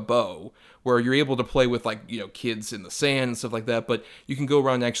be like a Bo, where you're able to play with like, you know, kids in the sand and stuff like that, but you can go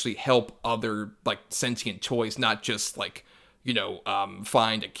around and actually help other like sentient toys, not just like, you know,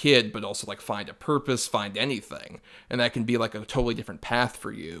 find a kid, but also like find a purpose, find anything. And that can be like a totally different path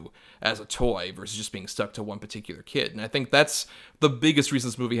for you as a toy versus just being stuck to one particular kid. And I think that's the biggest reason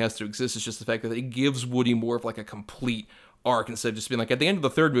this movie has to exist, is just the fact that it gives Woody more of like a complete arc, instead of just being like at the end of the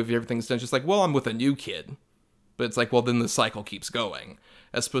third movie, everything's done just like, well, I'm with a new kid. But it's like, well, then the cycle keeps going.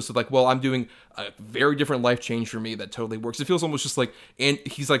 As opposed to like, well, I'm doing a very different life change for me that totally works. It feels almost just like, and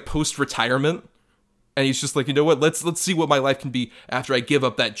he's like post-retirement. And he's just like, you know what, let's see what my life can be after I give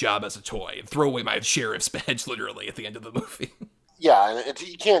up that job as a toy and throw away my sheriff's badge, literally, at the end of the movie. Yeah, and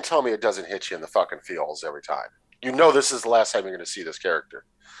you can't tell me it doesn't hit you in the fucking feels every time. You know this is the last time you're going to see this character.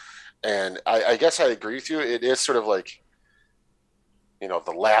 And I guess I agree with you. It is sort of like, you know,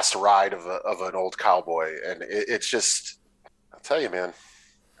 the last ride of an old cowboy. And it's just, I'll tell you, man.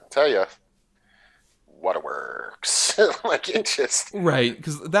 I'll tell you. Waterworks. Like, it just... Right,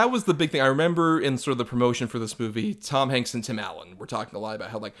 because that was the big thing. I remember in sort of the promotion for this movie, Tom Hanks and Tim Allen were talking a lot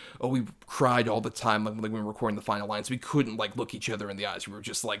about how, like, oh, we cried all the time, like when we were recording the final lines. We couldn't, like, look each other in the eyes. We were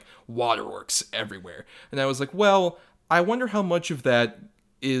just, like, waterworks everywhere. And I was like, well, I wonder how much of that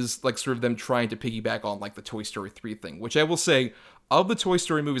is, like, sort of them trying to piggyback on, like, the Toy Story 3 thing, which I will say, of the Toy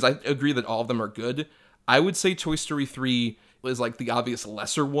Story movies, I agree that all of them are good. I would say Toy Story 3 is, like, the obvious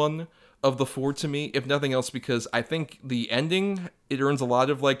lesser one of the four to me, if nothing else, because I think the ending, it earns a lot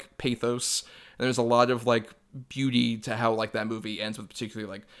of like pathos, and there's a lot of like beauty to how like that movie ends with, particularly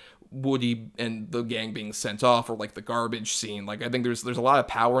like Woody and the gang being sent off, or like the garbage scene. Like I think there's a lot of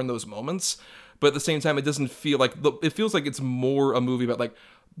power in those moments, but at the same time, it doesn't feel like it feels like it's more a movie about like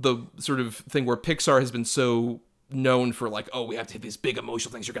the sort of thing where Pixar has been so known for like, oh, we have to hit these big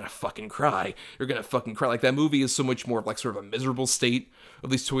emotional things, you're gonna fucking cry. Like that movie is so much more of like sort of a miserable state of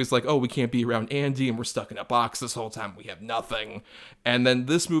these toys, like, oh, we can't be around Andy and we're stuck in a box this whole time, we have nothing. And then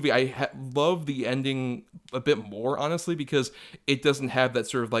this movie, I love the ending a bit more, honestly, because it doesn't have that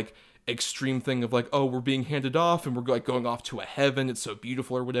sort of like extreme thing of like, oh, we're being handed off and we're like going off to a heaven, it's so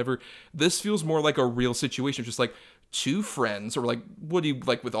beautiful or whatever. This feels more like a real situation, just like two friends, or like Woody,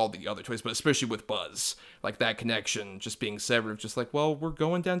 like with all the other toys, but especially with Buzz, like that connection just being severed, just like, well, we're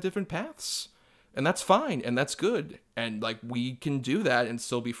going down different paths, and that's fine, and that's good, and like we can do that and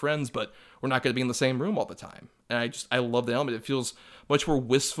still be friends, but we're not going to be in the same room all the time. And I love the element. It feels much more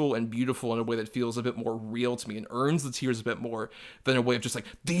wistful and beautiful in a way that feels a bit more real to me, and earns the tears a bit more than a way of just like,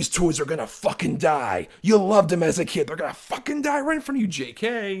 these toys are gonna fucking die, you loved them as a kid, they're gonna fucking die right in front of you,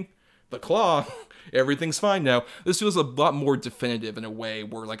 JK, the claw. Everything's fine now. This feels a lot more definitive in a way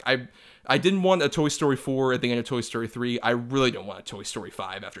where, like, I didn't want a Toy Story 4 at the end of Toy Story 3. I really don't want a Toy Story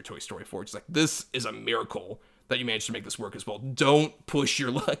 5 after Toy Story 4. It's like, this is a miracle that you managed to make this work as well. Don't push your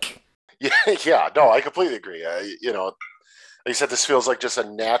luck. Yeah, no, I completely agree. You know, like you said, this feels like just a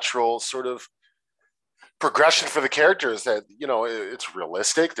natural sort of progression for the characters that, you know, it's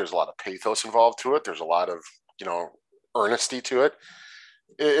realistic. There's a lot of pathos involved to it. There's a lot of, you know, earnesty to it.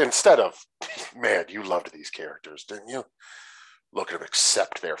 Instead of, man, you loved these characters, didn't you? Look at them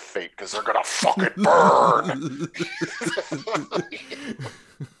accept their fate because they're gonna fucking burn.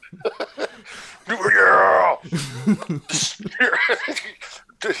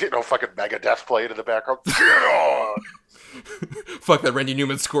 Fucking Megadeth playing in the background. Fuck that Randy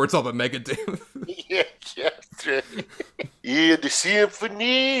Newman score. It's all about Megadeth. Yeah. The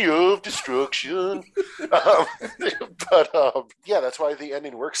symphony of destruction. Yeah, that's why the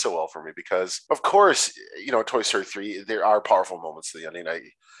ending works so well for me, because of course, Toy Story 3, there are powerful moments to the ending.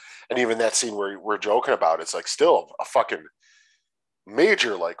 And even that scene where we're joking about, it's like still a fucking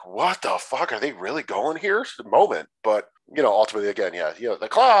major, like, what the fuck are they really going here moment. But ultimately, again, the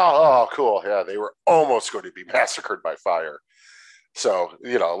claw, oh cool, yeah, they were almost going to be massacred by fire, so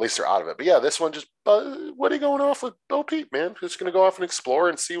at least they're out of it. But yeah, this one just Woody going off with Bo Peep, man, just gonna go off and explore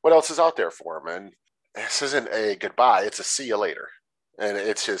and see what else is out there for him. And this isn't a goodbye, it's a see you later. And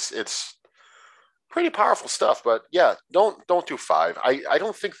it's pretty powerful stuff. But yeah, don't do 5. I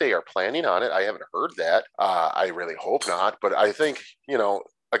don't think they are planning on it. I haven't heard that. I really hope not. But I think,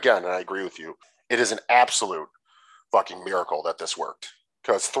 again, and I agree with you, it is an absolute fucking miracle that this worked.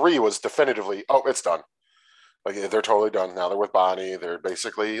 Because 3 was definitively, it's done. Like, they're totally done. Now they're with Bonnie. They're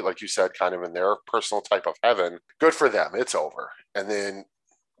basically, like you said, kind of in their personal type of heaven. Good for them. It's over. And then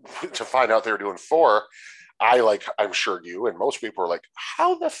to find out they're doing 4, I'm sure you and most people are like,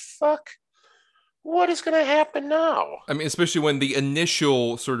 how the fuck? What is going to happen now? I mean, especially when the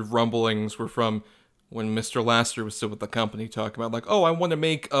initial sort of rumblings were from when Mr. Lasseter was still with the company, talking about like, I want to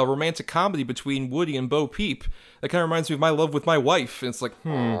make a romantic comedy between Woody and Bo Peep. That kind of reminds me of My Love with My Wife. And it's like,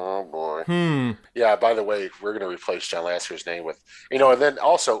 Oh, boy. Yeah, by the way, we're going to replace John Lasseter's name with, and then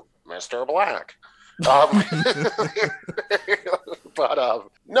also Mr. Black. But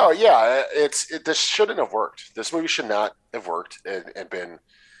no, yeah, this shouldn't have worked. This movie should not have worked and been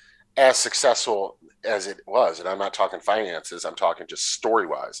as successful as it was. And I'm not talking finances, I'm talking just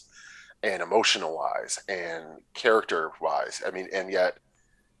story-wise and emotional-wise and character-wise. I mean, and yet,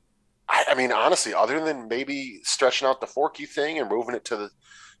 I mean, honestly, other than maybe stretching out the Forky thing and moving it to the,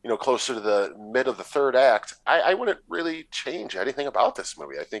 closer to the mid of the third act, I wouldn't really change anything about this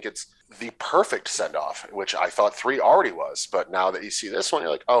movie. I think it's the perfect send-off, which I thought 3 already was. But now that you see this one,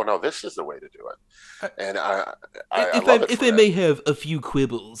 you're like, oh no, this is the way to do it. And if I may have a few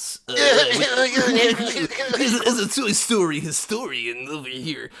quibbles, as a Toy Story historian over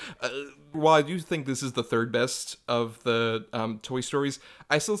here, while I do think this is the third best of the Toy Stories,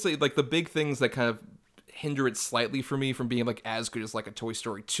 I still say like the big things that kind of hinder it slightly for me from being like as good as like a Toy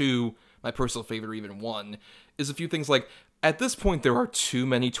Story 2, my personal favorite, or even 1, is a few things like, at this point there are too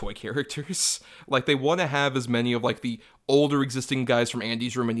many toy characters. Like, they want to have as many of like the older existing guys from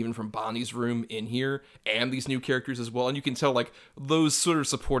Andy's room and even from Bonnie's room in here, and these new characters as well. And you can tell like those sort of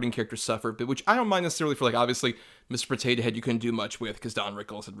supporting characters suffer, but which I don't mind necessarily for like, obviously Mr. Potato Head you couldn't do much with because Don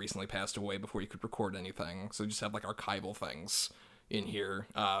Rickles had recently passed away before you could record anything, so you just have like archival things in here,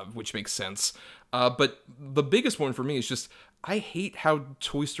 which makes sense. But the biggest one for me is just, I hate how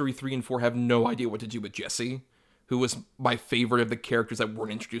Toy Story 3 and 4 have no idea what to do with Jessie, who was my favorite of the characters that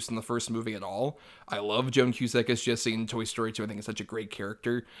weren't introduced in the first movie at all. I love Joan Cusack as Jessie in Toy Story 2. I think it's such a great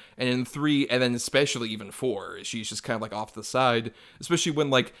character. And in 3, and then especially even 4, she's just kind of like off to the side, especially when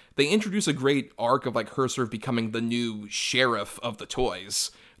like they introduce a great arc of like her sort of becoming the new sheriff of the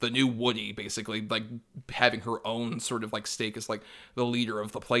toys, the new Woody, basically, like having her own sort of like stake as like the leader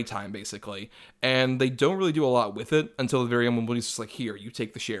of the playtime, basically. And they don't really do a lot with it until the very end when Woody's just like, here, you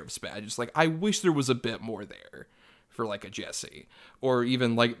take the sheriff's badge. It's like, I wish there was a bit more there for like a Jessie. Or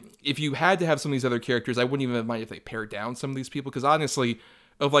even like, if you had to have some of these other characters, I wouldn't even mind if they pared down some of these people, because honestly,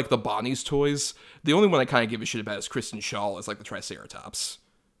 of like the Bonnie's toys, the only one I kind of give a shit about is Kristen Shaw as like the Triceratops,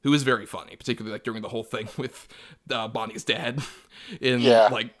 who is very funny, particularly like during the whole thing with Bonnie's dad.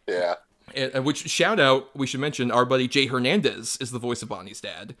 Which, shout out, we should mention, our buddy Jay Hernandez is the voice of Bonnie's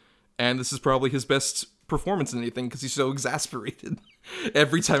dad. And this is probably his best performance in anything, because he's so exasperated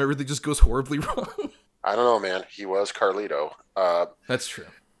every time everything just goes horribly wrong. I don't know, man. He was Carlito. That's true.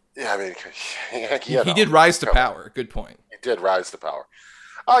 Yeah, I mean, he did rise to power. Good point. He did rise to power.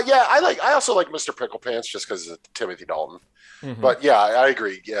 I also like Mr. Pickle Pants just because of Timothy Dalton. Mm-hmm. But yeah, I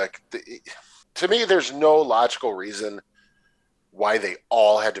agree. Yeah, to me, there's no logical reason why they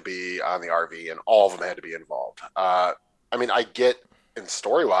all had to be on the RV and all of them had to be involved. I mean, I get in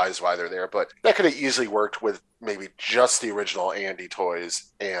story-wise why they're there, but that could have easily worked with maybe just the original Andy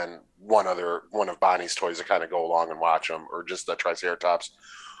toys and one of Bonnie's toys to kind of go along and watch them, or just the Triceratops,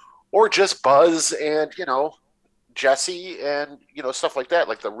 or just Buzz and, Jessie and, stuff like that,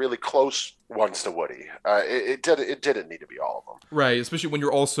 like the really close ones to Woody. It didn't need to be all of them. Right, especially when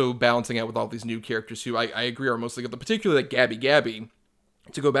you're also balancing out with all these new characters who I agree are mostly good, particularly like Gabby.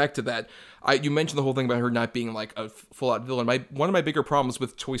 To go back to that, you mentioned the whole thing about her not being like a full-out villain. One of my bigger problems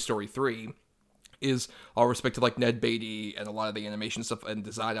with Toy Story 3 is all respect to like Ned Beatty and a lot of the animation stuff and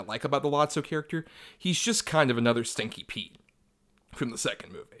design I like about the Lotso character. He's just kind of another Stinky Pete from the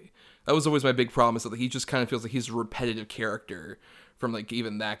second movie. That was always my big problem, is that he just kind of feels like he's a repetitive character from like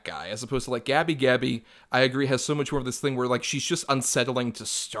even that guy, as opposed to like Gabby, I agree, has so much more of this thing where like she's just unsettling to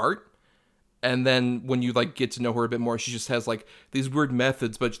start. And then when you like get to know her a bit more, she just has like these weird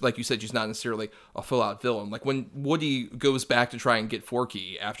methods, but like you said, she's not necessarily a full out villain. Like when Woody goes back to try and get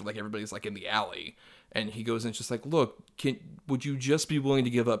Forky after like everybody's like in the alley, and he goes in, it's just like, look, would you just be willing to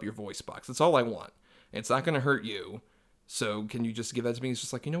give up your voice box? That's all I want. It's not going to hurt you. So can you just give that to me? It's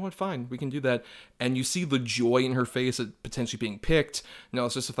just like, you know what, fine, we can do that. And you see the joy in her face at potentially being picked. No,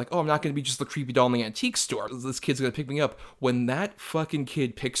 it's just like, oh, I'm not going to be just the creepy doll in the antique store. This kid's going to pick me up. When that fucking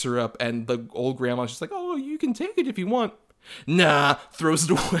kid picks her up and the old grandma's just like, oh, you can take it if you want. Nah, throws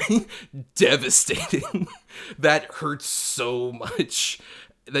it away. Devastating. That hurts so much.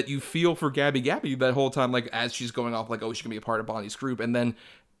 That you feel for Gabby that whole time, like as she's going off, like, oh, she can be a part of Bonnie's group. And then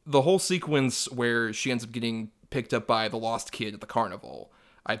the whole sequence where she ends up getting picked up by the lost kid at the carnival,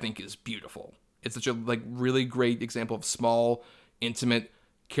 I think is beautiful. It's such a like really great example of small, intimate,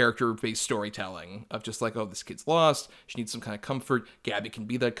 character-based storytelling of just like, oh, this kid's lost, she needs some kind of comfort, Gabby can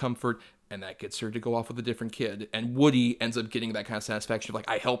be that comfort, and that gets her to go off with a different kid. And Woody ends up getting that kind of satisfaction of like,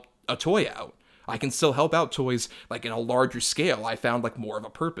 I helped a toy out. I can still help out toys like in a larger scale. I found like more of a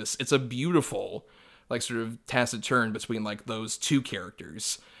purpose. It's a beautiful like sort of tacit turn between like those two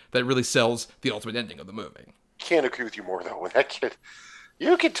characters that really sells the ultimate ending of the movie. Can't agree with you more though. When that kid,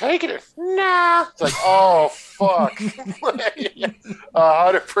 you can take it. Nah. It's like, oh fuck,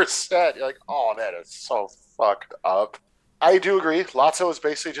 100%. You're like, oh, that is so fucked up. I do agree. Lotso is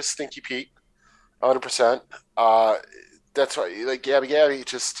basically just Stinky Pete, 100%. That's why, like Gabby,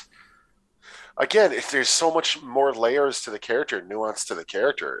 just again, if there's so much more layers to the character, nuance to the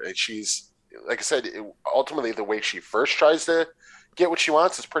character, and she's like I said, ultimately the way she first tries to get what she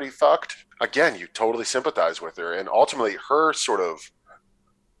wants is pretty fucked. Again, you totally sympathize with her, and ultimately her sort of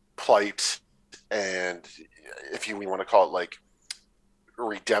plight, and if you want to call it like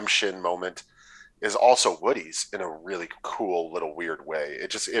redemption moment, is also Woody's in a really cool little weird way.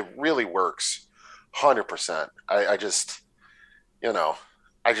 It really works 100%. I just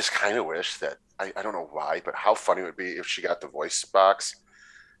kind of wish that I don't know why, but how funny it would be if she got the voice box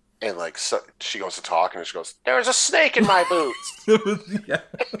and like she goes to talk and she goes, "There's a snake in my boots." Yeah.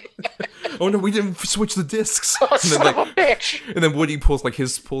 Oh no, we didn't switch the discs. Oh, son of a bitch! And then Woody pulls like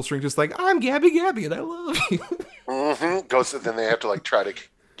his pull string, just like, I'm Gabby, and I love you. Mm-hmm. Then they have to like try to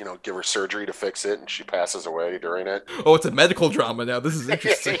give her surgery to fix it, and she passes away during it. Oh, it's a medical drama now. This is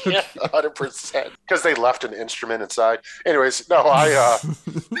interesting. Yeah, 100%. Because they left an instrument inside. Anyways, no, I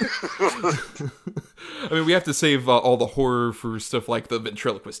mean, we have to save all the horror for stuff like the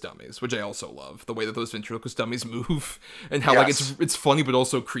ventriloquist dummies, which I also love. The way that those ventriloquist dummies move, and how like it's funny but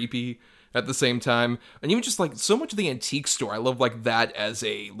also creepy at the same time. And even just like so much of the antique store, I love like that as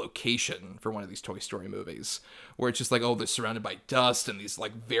a location for one of these Toy Story movies, where it's just like, oh, they're surrounded by dust and these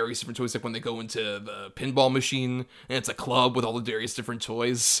like various different toys, like when they go into the pinball machine and it's a club with all the various different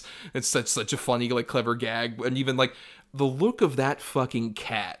toys. It's such a funny, like clever gag. And even like the look of that fucking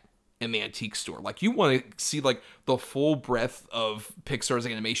cat in the antique store, like you want to see like the full breadth of Pixar's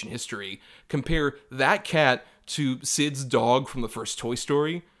animation history. Compare that cat to Sid's dog from the first Toy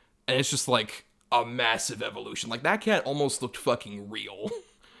Story, and it's just like a massive evolution. Like that cat almost looked fucking real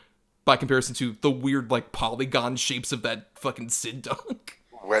by comparison to the weird like polygon shapes of that fucking Sid dog.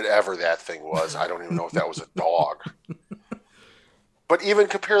 Whatever that thing was, I don't even know if that was a dog. But even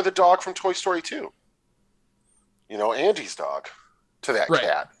compare the dog from Toy Story 2. Andy's dog to that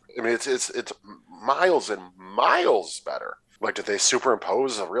cat. I mean, it's miles and miles better. Like, did they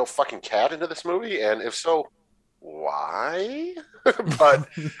superimpose a real fucking cat into this movie? And if so, why? But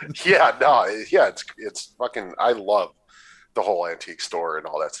it's fucking. I love the whole antique store and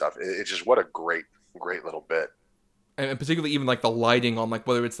all that stuff. It's just what a great little bit. And particularly even like the lighting on like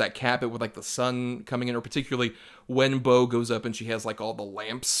whether it's that cat, but with like the sun coming in, or particularly when Bo goes up and she has like all the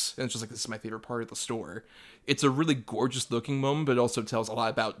lamps, and it's just like, this is my favorite part of the store. It's a really gorgeous looking moment, but it also tells a lot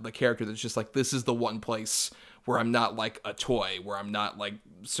about the character. That's just like, this is the one place where I'm not like a toy, where I'm not like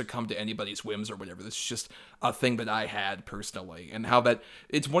succumb to anybody's whims or whatever. This is just a thing that I had personally, and how that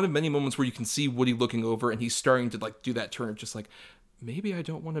it's one of many moments where you can see Woody looking over and he's starting to like do that turn of just like, maybe I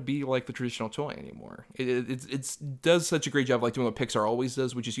don't want to be like the traditional toy anymore. It does such a great job of like doing what Pixar always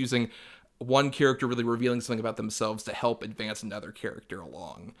does, which is using one character really revealing something about themselves to help advance another character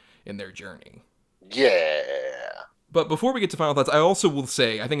along in their journey. Yeah. But before we get to final thoughts, I also will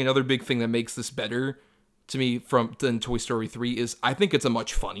say, I think another big thing that makes this better to me than Toy Story 3 is I think it's a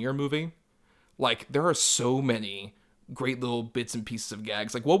much funnier movie. Like, there are so many great little bits and pieces of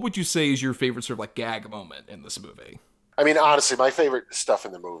gags. Like, what would you say is your favorite sort of like gag moment in this movie? I mean, honestly, my favorite stuff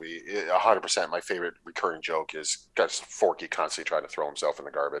in the movie, 100%, my favorite recurring joke is just Forky constantly trying to throw himself in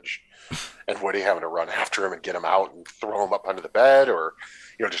the garbage and Woody having to run after him and get him out and throw him up under the bed or,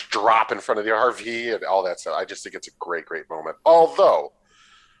 just drop in front of the RV and all that stuff. I just think it's a great, great moment. Although,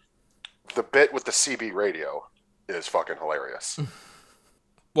 the bit with the CB radio is fucking hilarious.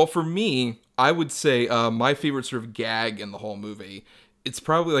 Well, for me, I would say my favorite sort of gag in the whole movie, it's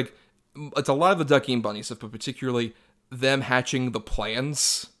probably like, it's a lot of the Ducky and Bunny stuff, but particularly them hatching the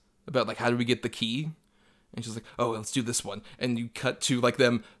plans about like, how do we get the key? And she's like, oh, let's do this one. And you cut to like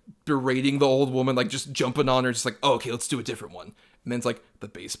them berating the old woman, like just jumping on her, just like, oh, okay, let's do a different one. And then it's like the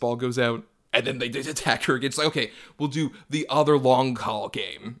baseball goes out and then they attack her again. It's like, okay, we'll do the other long call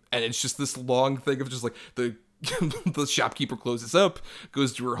game. And it's just this long thing of just like the shopkeeper closes up,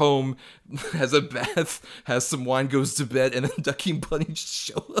 goes to her home, has a bath, has some wine, goes to bed, and then Ducky and Bunny just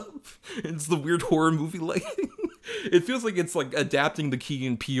show up. It's the weird horror movie lighting. It feels like it's like adapting the Key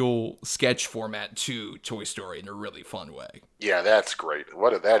and Peele sketch format to Toy Story in a really fun way. Yeah, that's great.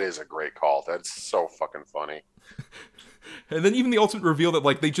 That is a great call. That's so fucking funny. And then even the ultimate reveal that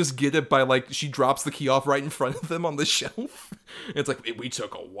like they just get it by like she drops the key off right in front of them on the shelf. It's like, we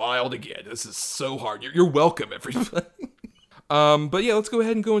took a while to get. This is so hard. You're welcome, everybody. But yeah, let's go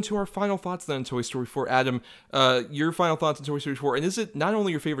ahead and go into our final thoughts then on Toy Story 4. Adam, your final thoughts on Toy Story 4, and is it not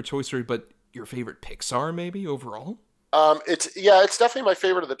only your favorite Toy Story, but your favorite Pixar maybe overall? It's definitely my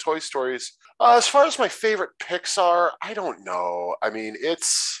favorite of the Toy Stories. As far as my favorite Pixar, I don't know. I mean,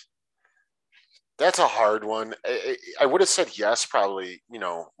 that's a hard one. I would have said yes, probably,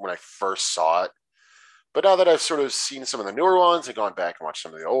 when I first saw it. But now that I've sort of seen some of the newer ones and gone back and watched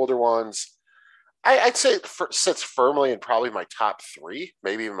some of the older ones, I'd say it sits firmly in probably my top 3,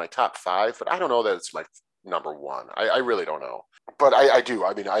 maybe even my top 5. But I don't know that it's my number 1. I really don't know. But I do.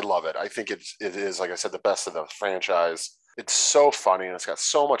 I mean, I love it. I think it is, like I said, the best of the franchise. It's so funny and it's got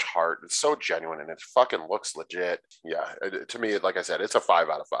so much heart. It's so genuine and it fucking looks legit. Yeah, to me, like I said, it's a 5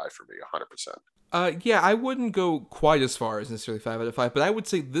 out of 5 for me, 100%. Yeah, I wouldn't go quite as far as necessarily 5 out of 5, but I would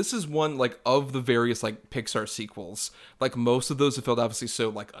say this is one like of the various like Pixar sequels. Like most of those have felt obviously so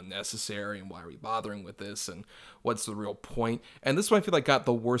like unnecessary and why are we bothering with this and what's the real point? And this one I feel like got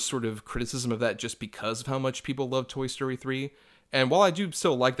the worst sort of criticism of that just because of how much people love Toy Story 3. And while I do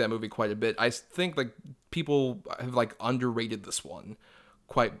still like that movie quite a bit, I think like people have like underrated this one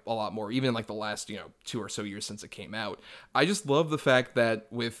quite a lot more, even in like the last 2 or so years since it came out. I just love the fact that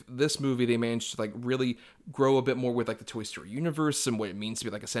with this movie they managed to like really grow a bit more with like the Toy Story universe and what it means to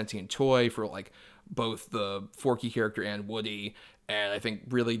be like a sentient toy for like both the Forky character and Woody. And I think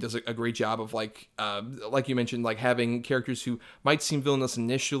really does a great job of like you mentioned, like having characters who might seem villainous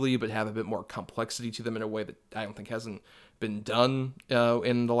initially but have a bit more complexity to them in a way that I don't think hasn't been done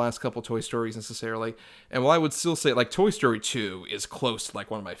in the last couple Toy Stories necessarily. And while I would still say like Toy Story 2 is close to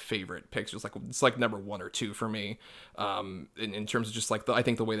like one of my favorite pictures, like it's like number 1 or 2 for me in terms of just like I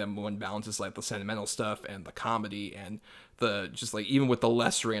think the way that one balances like the sentimental stuff and the comedy and the just like even with the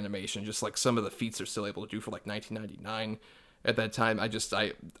lesser animation, just like some of the feats they're still able to do for like 1999 at that time. I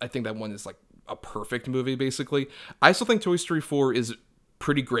think that one is like a perfect movie basically. I still think Toy Story 4 is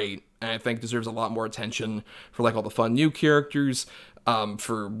pretty great and I think deserves a lot more attention for like all the fun new characters,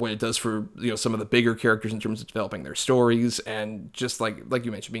 for what it does for some of the bigger characters in terms of developing their stories, and just like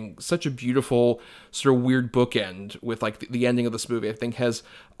you mentioned, being such a beautiful sort of weird bookend with like the ending of this movie. I think has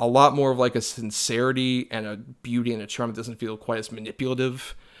a lot more of like a sincerity and a beauty and a charm that doesn't feel quite as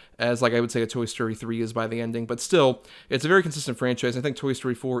manipulative as like I would say a Toy Story 3 is by the ending, but still it's a very consistent franchise. I think Toy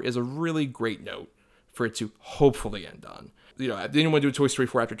Story 4 is a really great note for it to hopefully end on. I didn't want to do a Toy Story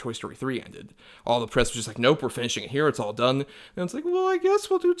 4 after Toy Story 3 ended. All the press was just like, nope, we're finishing it here, it's all done. And it's like, well, I guess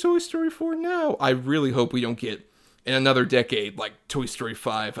we'll do Toy Story 4 now. I really hope we don't get, in another decade, like Toy Story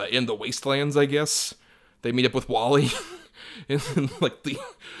 5 in the Wastelands, I guess. They meet up with Wall-E in like the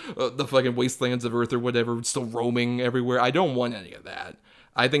fucking wastelands of Earth or whatever, still roaming everywhere. I don't want any of that.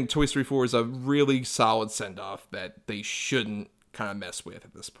 I think Toy Story 4 is a really solid send-off that they shouldn't kind of mess with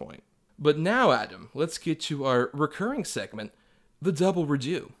at this point. But now, Adam, let's get to our recurring segment, the Double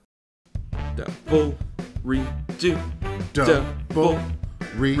Redo. Double Redo. Double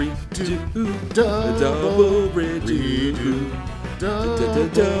Redo. Double Redo.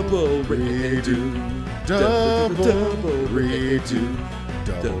 Double Redo. Double Redo.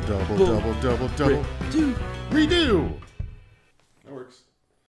 Double Redo. That works.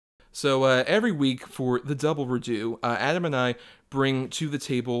 So every week for the Double Redo, Adam and I bring to the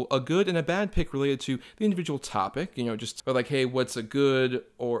table a good and a bad pick related to the individual topic. Just like, hey, what's a good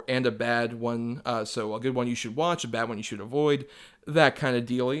and a bad one? So a good one you should watch, a bad one you should avoid, that kind of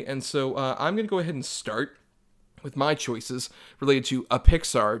dealy. And so I'm going to go ahead and start with my choices related to a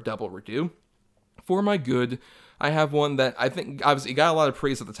Pixar double redo. For my good, I have one that I think obviously got a lot of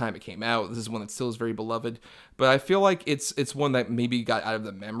praise at the time it came out. This is one that still is very beloved, but I feel like it's one that maybe got out of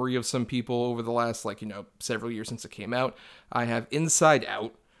the memory of some people over the last several years since it came out. I have Inside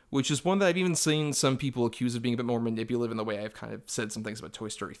Out, which is one that I've even seen some people accuse of being a bit more manipulative in the way I've kind of said some things about Toy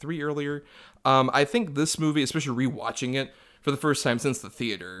Story 3 earlier. I think this movie, especially rewatching it for the first time since the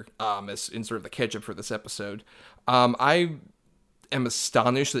theater, as in sort of the catch-up for this episode, I am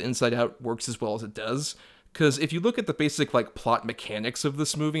astonished that Inside Out works as well as it does. Because if you look at the basic plot mechanics of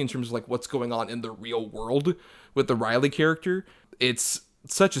this movie in terms of what's going on in the real world with the Riley character, it's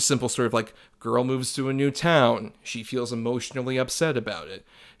such a simple story of girl moves to a new town. She feels emotionally upset about it.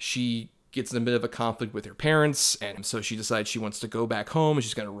 She gets in a bit of a conflict with her parents, and so she decides she wants to go back home and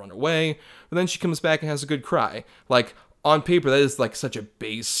she's going to run away. But then she comes back and has a good cry. On paper, that is such a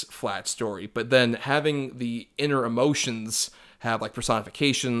base, flat story. But then having the inner emotions have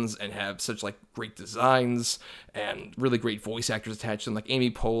personifications and have such great designs and really great voice actors attached to them,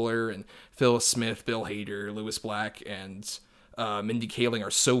 Amy Poehler and Phyllis Smith, Bill Hader, Lewis Black, and Mindy Kaling are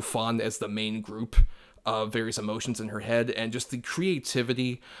so fun as the main group of various emotions in her head, and just the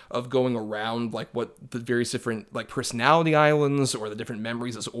creativity of going around what the various different personality islands or the different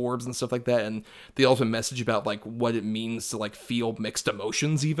memories as orbs and stuff like that, and the ultimate message about what it means to feel mixed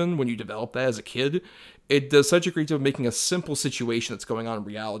emotions even when you develop that as a kid. It does such a great job of making a simple situation that's going on in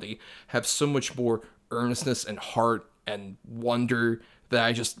reality have so much more earnestness and heart and wonder that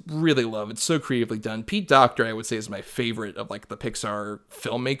I just really love. It's so creatively done. Pete Docter, I would say, is my favorite of the Pixar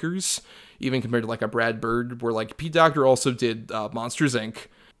filmmakers, even compared to a Brad Bird, where Pete Docter also did Monsters Inc.,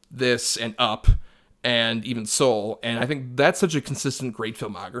 this, and Up, and even Soul. And I think that's such a consistent, great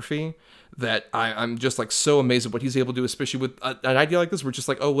filmography that I'm just so amazed at what he's able to do, especially with an idea like this, where it's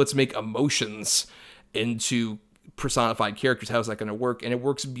just oh, let's make emotions into personified characters. How's that going to work? And it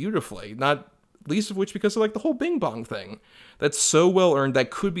works beautifully. Not least of which because of the whole Bing Bong thing. That's so well earned.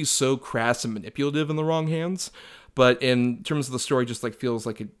 That could be so crass and manipulative in the wrong hands. But in terms of the story, just feels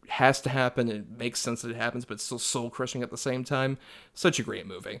like it has to happen. It makes sense that it happens, but it's still soul crushing at the same time. Such a great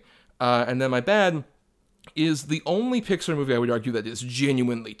movie. And then my bad is the only Pixar movie I would argue that is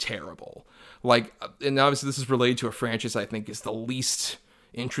genuinely terrible. And obviously this is related to a franchise I think is the least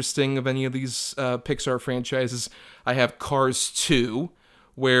interesting of any of these Pixar franchises. I have Cars 2,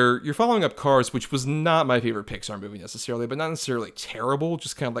 where you're following up Cars, which was not my favorite Pixar movie necessarily, but not necessarily terrible,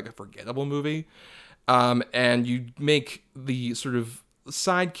 just kind of a forgettable movie. And you make the sort of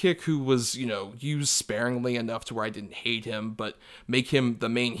sidekick who was, used sparingly enough to where I didn't hate him, but make him the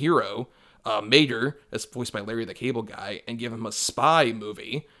main hero, Mater, as voiced by Larry the Cable Guy, and give him a spy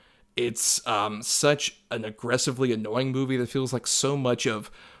movie. It's such an aggressively annoying movie that feels like so much of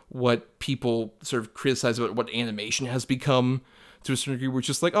what people sort of criticize about what animation has become to a certain degree. We're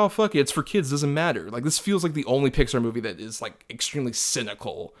just oh, fuck it, it's for kids, doesn't matter. This feels like the only Pixar movie that is extremely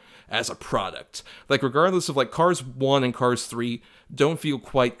cynical as a product. Regardless of Cars 1 and Cars 3 don't feel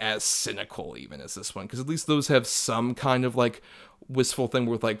quite as cynical even as this one, because at least those have some kind of wistful thing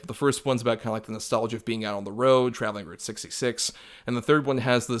with the first one's about kind of the nostalgia of being out on the road, traveling Route 66, and the third one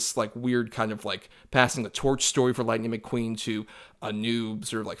has this weird kind of passing the torch story for Lightning McQueen to a new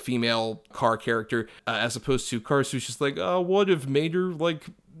sort of female car character, as opposed to Cars 2 is just what if Mater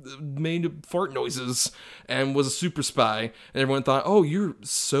made fart noises and was a super spy, and everyone thought, oh, you're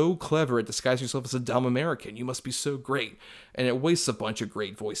so clever at disguising yourself as a dumb American, you must be so great. And it wastes a bunch of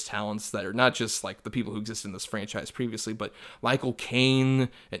great voice talents that are not just the people who existed in this franchise previously, but Michael Caine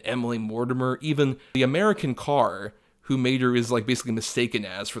and Emily Mortimer. Even the American car, who Mater is basically mistaken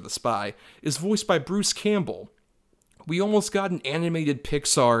as for the spy, is voiced by Bruce Campbell. We almost got an animated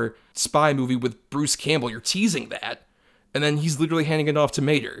Pixar spy movie with Bruce Campbell. You're teasing that. And then he's literally handing it off to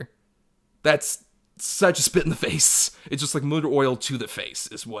Mater. That's such a spit in the face. It's just motor oil to the face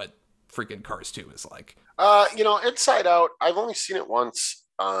is what freaking Cars 2 is like. Inside Out, I've only seen it once.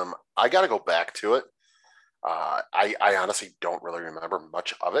 I got to go back to it. I honestly don't really remember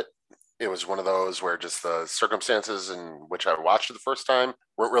much of it. It was one of those where just the circumstances in which I watched it the first time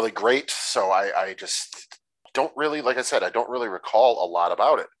weren't really great. So I just don't really, like I said, I don't really recall a lot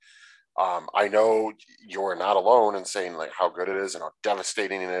about it. I know you're not alone in saying how good it is and how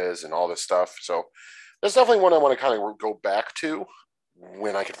devastating it is and all this stuff. So there's definitely one I want to kind of go back to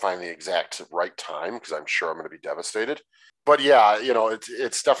when I can find the exact right time, because I'm sure I'm going to be devastated. But yeah,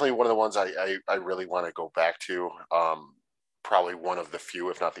 it's definitely one of the ones I really want to go back to. probably one of the few,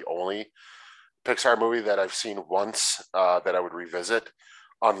 if not the only, Pixar movie that I've seen once that I would revisit,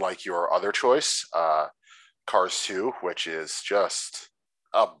 unlike your other choice, Cars 2, which is just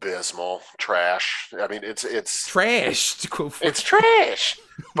abysmal trash. I mean, it's trash. It's trash.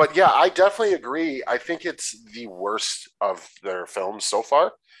 But yeah, I definitely agree. I think it's the worst of their films so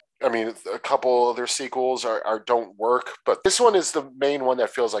far. I mean, a couple of their sequels are don't work, but this one is the main one that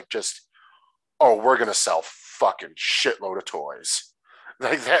feels like just, oh, we're gonna sell fucking shitload of toys.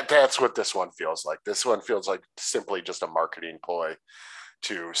 Like that's what this one feels like. This one feels like simply just a marketing ploy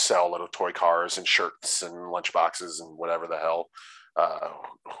to sell little toy cars and shirts and lunchboxes and whatever the hell,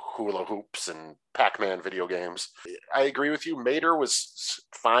 hula hoops and Pac-Man video games. I agree with you. Mater was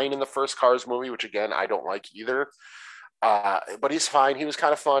fine in the first Cars movie, which again, I don't like either. But he's fine. He was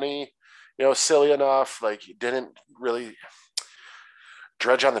kind of funny, silly enough. Like, he didn't really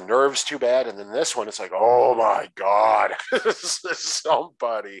dredge on the nerves too bad. And then this one, it's like, oh my God,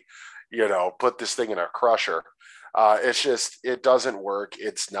 somebody, put this thing in a crusher. It's just, it doesn't work.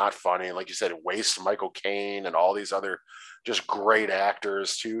 It's not funny. Like you said, it wastes Michael Caine and all these other just great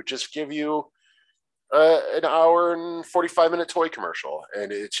actors to just give you an hour and 45-minute toy commercial.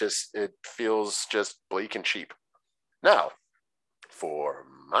 And it feels just bleak and cheap. Now, for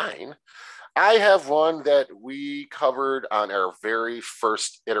mine, I have one that we covered on our very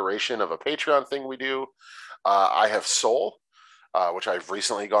first iteration of a Patreon thing we do. I have Soul, which I've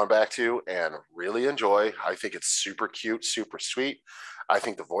recently gone back to and really enjoy. I think it's super cute, super sweet. I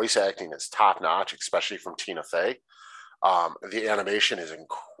think the voice acting is top notch, especially from Tina Fey. The animation is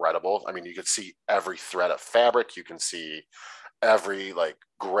incredible. I mean, you can see every thread of fabric. You can see every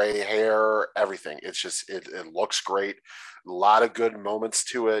gray hair, everything. It's just, it looks great. A lot of good moments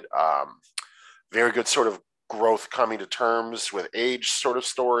to it. Very good sort of growth, coming to terms with age sort of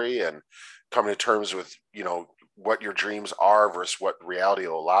story, and coming to terms with, what your dreams are versus what reality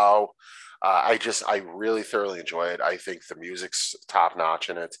will allow. I really thoroughly enjoy it. I think the music's top notch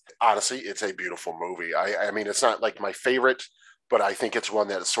in it. Honestly, it's a beautiful movie. I mean, it's not like my favorite, but I think it's one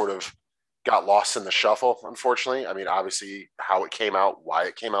that sort of got lost in the shuffle, unfortunately. I mean, obviously how it came out, why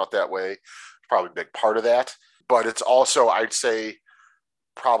it came out that way, probably a big part of that. But it's also, I'd say,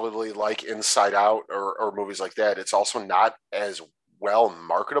 probably like Inside Out or movies like that, it's also not as well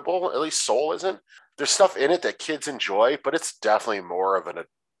marketable. At least Soul isn't. There's stuff in it that kids enjoy, but it's definitely more of an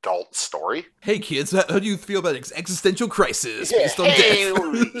adult story. Hey kids, how do you feel about existential crisis based on death?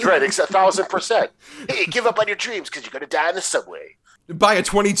 Right, 1,000%. Hey, give up on your dreams because you're going to die in the subway. Buy a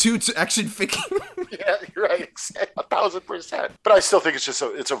 22 to action figure. Yeah, you're right, 1,000%. But I still think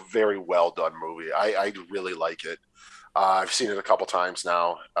it's a very well done movie. I really like it. I've seen it a couple times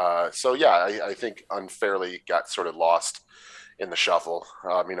now. So yeah, I think unfairly got sort of lost in the shuffle.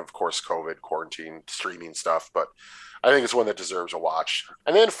 I mean, of course, COVID, quarantine, streaming stuff, but I think it's one that deserves a watch.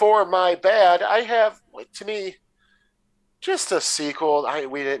 And then for my bad, I have, to me, just a sequel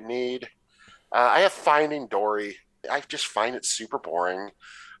we didn't need. I have Finding Dory. I just find it super boring.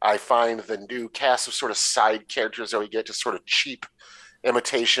 I find the new cast of sort of side characters that we get just sort of cheap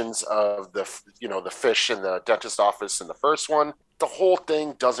imitations of the fish in the dentist office in the first one. The whole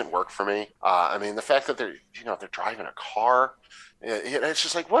thing doesn't work for me. I mean, the fact that they're driving a car, it's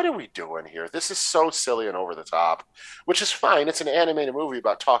just like, what are we doing here? This is so silly and over the top, which is fine. It's an animated movie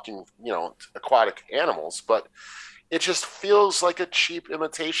about talking, aquatic animals, but it just feels like a cheap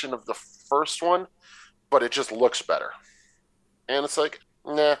imitation of the first one, but it just looks better. And it's like,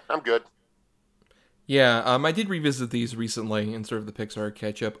 nah, I'm good. Yeah, I did revisit these recently in sort of the Pixar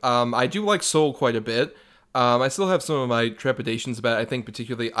catch-up. I do like Soul quite a bit. I still have some of my trepidations about it. I think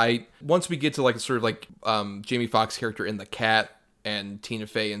particularly, once we get to Jamie Foxx character in The Cat and Tina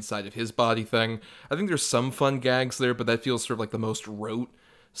Fey inside of his body thing, I think there's some fun gags there, but that feels sort of like the most rote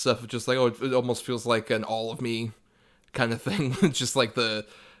stuff. Just like, it almost feels like an All of Me kind of thing. Just like that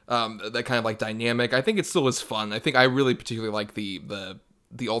kind of like dynamic. I think it still is fun. I think I really particularly like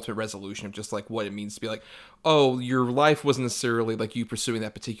the ultimate resolution of just like what it means to be like, oh, your life wasn't necessarily like you pursuing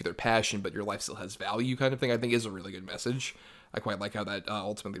that particular passion, but your life still has value kind of thing. I think is a really good message. I quite like how that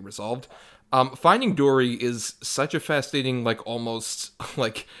ultimately resolved. Finding Dory is such a fascinating, like almost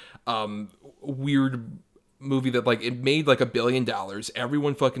like weird movie that like it made like $1 billion.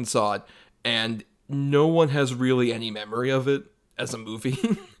 Everyone fucking saw it, and no one has really any memory of it as a movie.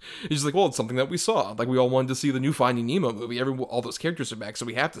 It's just like, well, it's something that we saw. Like, we all wanted to see the new Finding Nemo movie. All those characters are back, so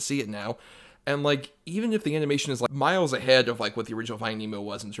we have to see it now. And like, even if the animation is like miles ahead of like what the original Finding Nemo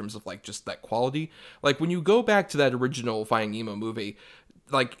was in terms of like just that quality, like when you go back to that original Finding Nemo movie,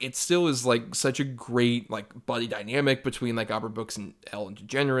 like, it still is, like, such a great, like, buddy dynamic between, like, Albert Brooks and Ellen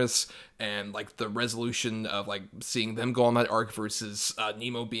DeGeneres, and, like, the resolution of, like, seeing them go on that arc versus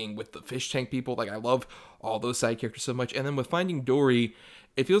Nemo being with the fish tank people. Like, I love all those side characters so much. And then with Finding Dory,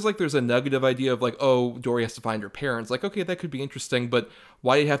 it feels like there's a nugget of idea of, like, oh, Dory has to find her parents. Like, okay, that could be interesting, but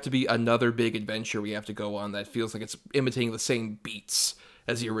why do it have to be another big adventure we have to go on that feels like it's imitating the same beats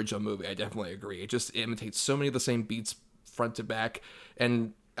as the original movie? I definitely agree. It just imitates so many of the same beats front to back.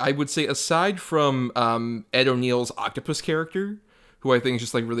 And I would say, aside from Ed O'Neill's octopus character, who I think is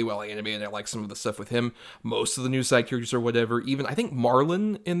just, like, really well animated, and I like some of the stuff with him, most of the new side characters or whatever, even I think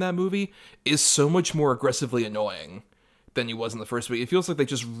Marlin in that movie is so much more aggressively annoying than he was in the first movie. It feels like they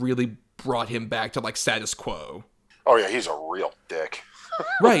just really brought him back to, like, status quo. Oh yeah, he's a real dick.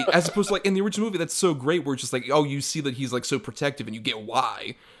 Right, as opposed to, like, in the original movie, that's so great, where it's just like, oh, you see that he's, like, so protective, and you get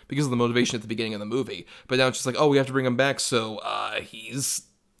why, because of the motivation at the beginning of the movie. But now it's just like, oh, we have to bring him back, so he's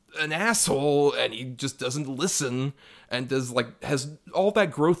an asshole, and he just doesn't listen, and has all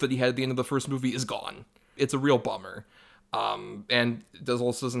that growth that he had at the end of the first movie is gone. It's a real bummer. And it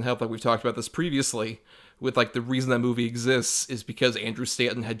also doesn't help, like we've talked about this previously, with, like, the reason that movie exists is because Andrew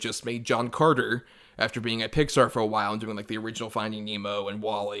Stanton had just made John Carter after being at Pixar for a while and doing, like, the original Finding Nemo and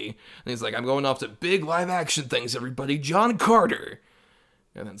WALL-E. And he's like, I'm going off to big live action things, everybody. John Carter.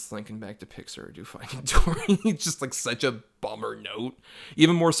 And then slinking back to Pixar to do Finding Dory. It's just, like, such a bummer note.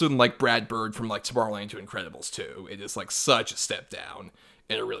 Even more so than, like, Brad Bird from, like, Tomorrowland to Incredibles 2. It is, like, such a step down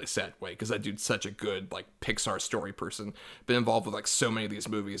in a really sad way, because that dude's such a good, like, Pixar story person. Been involved with, like, so many of these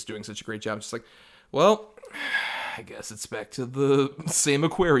movies, doing such a great job. Just like, well, I guess it's back to the same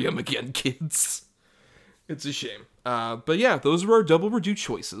aquarium again, kids. It's a shame. But yeah, those were our double redo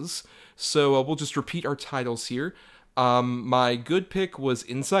choices. So we'll just repeat our titles here. My good pick was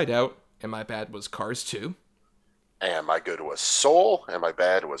Inside Out, and my bad was Cars 2. And my good was Soul, and my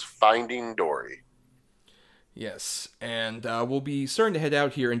bad was Finding Dory. Yes, and we'll be starting to head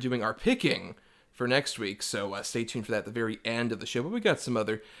out here and doing our picking for next week, so stay tuned for that at the very end of the show. But we got some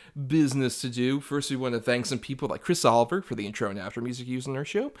other business to do. First, we want to thank some people like Chris Oliver for the intro and after music used in our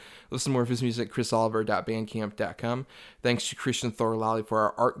show. Listen to more of his music at chrisoliver.bandcamp.com. Thanks to Christian Thorlally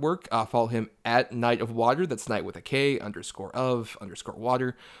for our artwork. Follow him at Night of Water, that's Night with a K,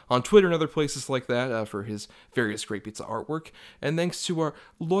 _of_water, on Twitter and other places like that for his various great bits of artwork. And thanks to our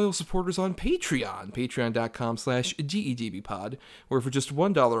loyal supporters on Patreon, patreon.com/DEDBpod, where for just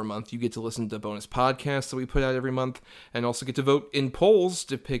 $1 a month, you get to listen to bonus podcasts that we put out every month, and also get to vote in polls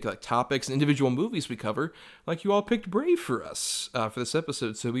to pick, like, topics and individual movies we cover, like you all picked Brave for us for this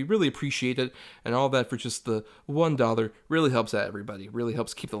episode. So we really appreciate it, and all that for just the $1 really helps out everybody. Really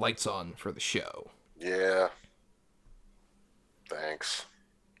helps keep the lights on for the show. Yeah. Thanks.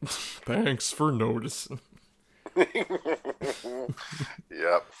 Thanks for noticing. Yep,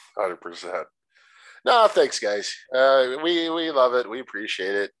 100%. No, thanks, guys. We love it. We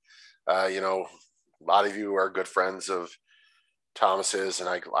appreciate it. You know, a lot of you are good friends of Thomas's, and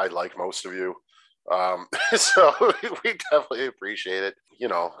I like most of you. So we definitely appreciate it. You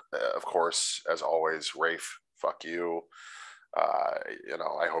know, of course, as always, Rafe, fuck you. You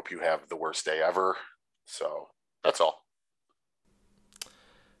know, I hope you have the worst day ever. So that's all.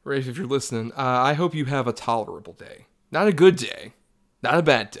 Rafe, if you're listening, I hope you have a tolerable day. Not a good day, not a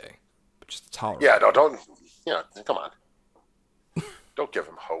bad day, but just a tolerable. Yeah, no, don't. You know, come on. Don't give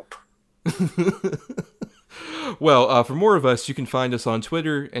him hope. Well, for more of us, you can find us on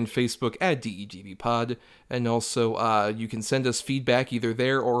Twitter and Facebook at DEDBpod, and also you can send us feedback either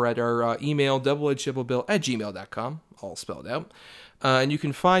there or at our email, doubleedgedoublebill@gmail.com, all spelled out. And you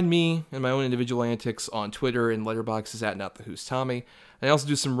can find me and my own individual antics on Twitter and letterboxes at NotTheWho'sTommy. And I also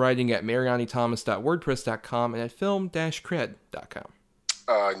do some writing at marianithomas.wordpress.com and at film-cred.com.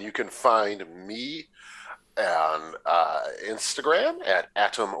 And you can find me on Instagram at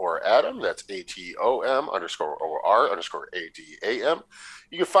Atom or Adam. That's ATOM_OR_ADAM.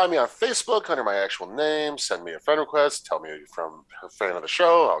 You can find me on Facebook under my actual name. Send me a friend request. Tell me you're from a fan of the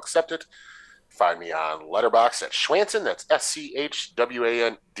show. I'll accept it. Find me on Letterboxd at Schwanson. That's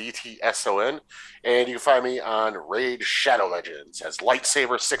SCHWANDTSON. And you can find me on Raid Shadow Legends as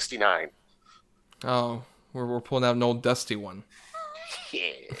Lightsaber69. Oh, we're pulling out an old dusty one.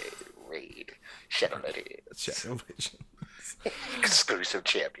 Yeah, Raid Shadow Legends. Shadow Legends. Exclusive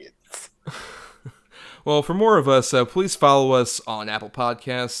champions. Well, for more of us, please follow us on Apple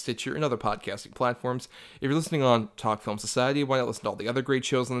Podcasts, Stitcher, and other podcasting platforms. If you're listening on Talk Film Society, why not listen to all the other great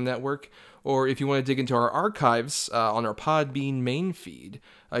shows on the network? Or if you want to dig into our archives on our Podbean main feed,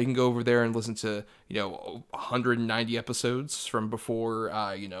 you can go over there and listen to, 190 episodes from before,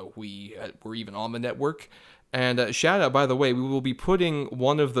 we were even on the network. And shout out, by the way, we will be putting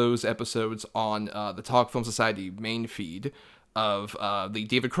one of those episodes on the Talk Film Society main feed of the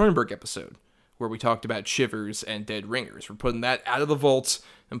David Cronenberg episode, where we talked about Shivers and Dead Ringers. We're putting that out of the vault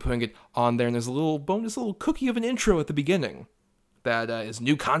and putting it on there, and there's a little bonus, little cookie of an intro at the beginning that is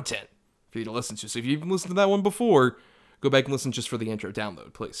new content for you to listen to. So if you've listened to that one before, go back and listen just for the intro.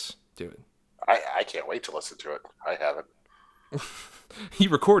 Download, please. Do it. I can't wait to listen to it. I haven't. He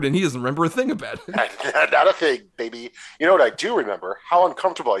recorded and he doesn't remember a thing about it. Not a thing, baby. You know what I do remember? How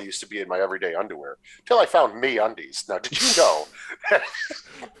uncomfortable I used to be in my everyday underwear. Till I found MeUndies. Now, did you know?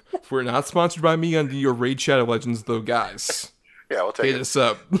 We're not sponsored by MeUndies or Raid Shadow Legends, though, guys. Yeah, we'll take it. Hit us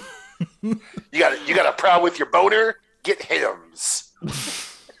up. You got a problem with your boner? Get Hims.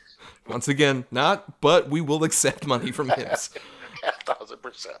 Once again, not, but we will accept money from Hims.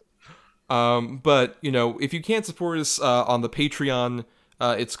 1,000%. But, you know, if you can't support us on the Patreon,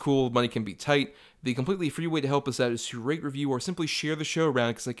 it's cool. Money can be tight. The completely free way to help us out is to rate, review, or simply share the show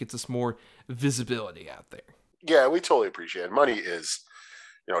around because it gets us more visibility out there. Yeah, we totally appreciate it. Money is,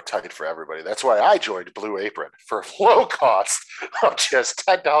 tight for everybody. That's why I joined Blue Apron for a low cost of just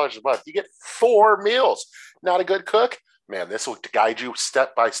 $10 a month. You get 4 meals. Not a good cook? Man, this will guide you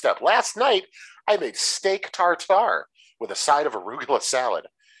step by step. Last night, I made steak tartare with a side of arugula salad.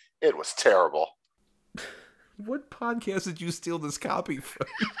 It was terrible. What podcast did you steal this copy from?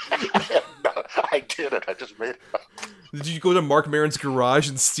 No, I didn't. I just made it up. Did you go to Mark Maron's garage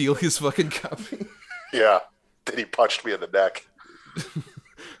and steal his fucking copy? Yeah. Then he punched me in the neck.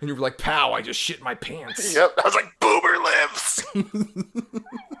 And you were like, pow, I just shit my pants. Yep. I was like, boomer lives.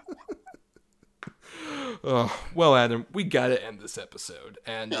 Well, Adam, we gotta end this episode.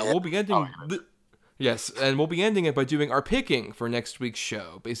 And we'll be ending... Yes, and we'll be ending it by doing our picking for next week's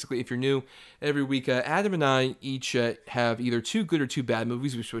show. Basically, if you're new, every week, Adam and I each have either 2 good or 2 bad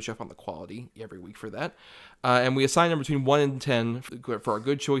movies. We switch up on the quality every week for that. And we assign them between 1 and 10 for our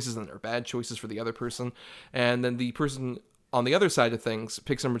good choices and our bad choices for the other person. And then the person on the other side of things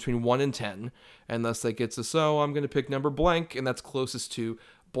picks number between 1 and 10. And thus that gets us, so I'm going to pick number blank, and that's closest to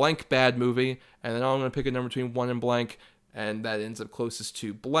blank bad movie. And then I'm going to pick a number between 1 and blank, and that ends up closest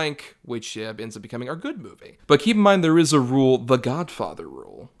to blank, which ends up becoming our good movie. But keep in mind, there is a rule, the Godfather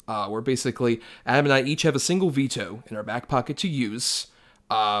rule, where basically Adam and I each have a single veto in our back pocket to use,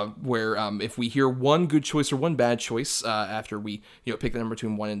 where if we hear one good choice or one bad choice after we pick the number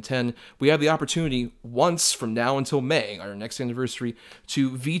between 1 and 10, we have the opportunity once from now until May, our next anniversary,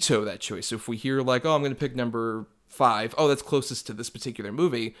 to veto that choice. So if we hear like, oh, I'm going to pick number 5, oh, that's closest to this particular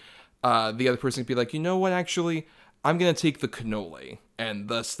movie, the other person can be like, you know what, actually, I'm going to take the cannoli, and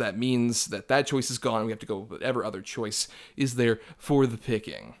thus that means that choice is gone, and we have to go with whatever other choice is there for the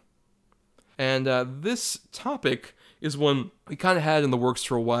picking. And this topic is one we kind of had in the works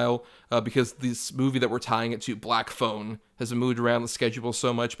for a while, because this movie that we're tying it to, Black Phone, has been moved around the schedule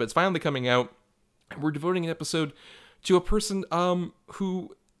so much, but it's finally coming out, and we're devoting an episode to a person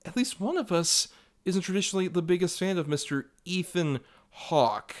who, at least one of us, isn't traditionally the biggest fan of, Mr. Ethan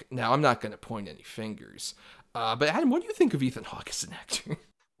Hawke. Now, I'm not going to point any fingers. But Adam, what do you think of Ethan Hawke as an actor?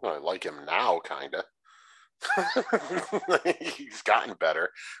 Well, I like him now, kind of. He's gotten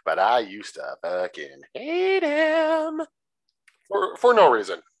better, but I used to fucking hate him for no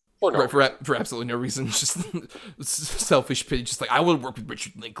reason. For absolutely no reason. Just selfish pity. Just like, I want to work with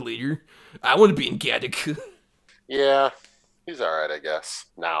Richard Linklater. I want to be in Gattaca. Yeah, he's all right, I guess.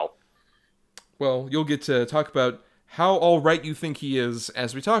 Now. Well, you'll get to talk about how all right you think he is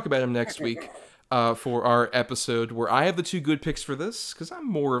as we talk about him next week. For our episode where I have the 2 good picks for this, because I'm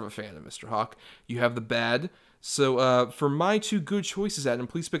more of a fan of Mr. Hawke. You have the bad. So for my 2 good choices, Adam,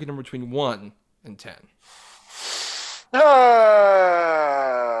 please pick a number between 1 and 10. I'll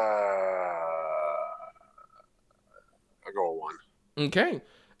go 1. Okay.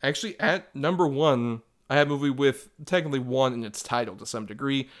 Actually, at number 1, I have a movie with technically 1 in its title to some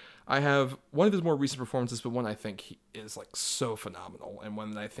degree. I have one of his more recent performances, but one I think he is like so phenomenal, and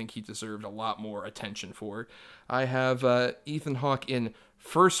one that I think he deserved a lot more attention for. I have Ethan Hawke in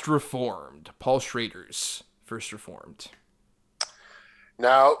First Reformed, Paul Schrader's First Reformed.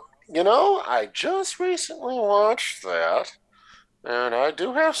 Now, I just recently watched that, and I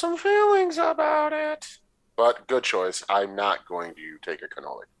do have some feelings about it. But good choice. I'm not going to take a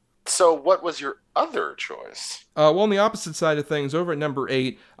cannoli. So what was your other choice? Well, on the opposite side of things, over at number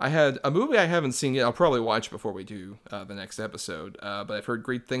 8, I had a movie I haven't seen yet. I'll probably watch before we do the next episode. But I've heard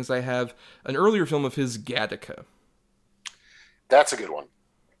great things. I have an earlier film of his, Gattaca. That's a good one.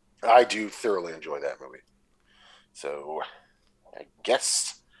 I do thoroughly enjoy that movie. So I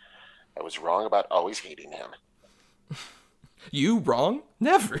guess I was wrong about always hating him. You wrong?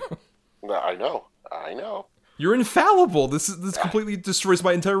 Never. I know. You're infallible. This completely destroys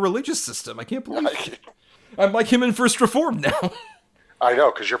my entire religious system. I can't believe it. I'm like him in First Reformed now. I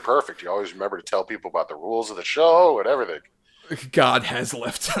know, because you're perfect. You always remember to tell people about the rules of the show and everything. God has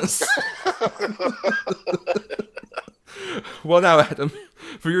left us. Well, now, Adam,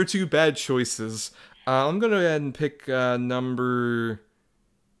 for your 2 bad choices, I'm going to go ahead and pick number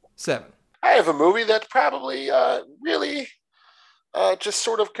 7. I have a movie that probably really just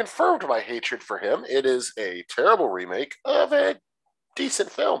sort of confirmed my hatred for him. It is a terrible remake of a decent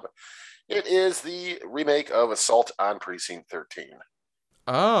film. It is the remake of Assault on Precinct 13.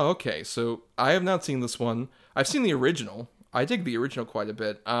 Oh, okay. So I have not seen this one. I've seen the original. I dig the original quite a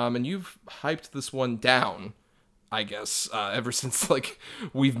bit. And you've hyped this one down, I guess, ever since like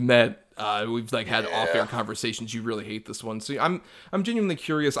we've met. We've like had off-air conversations. You really hate this one. So I'm genuinely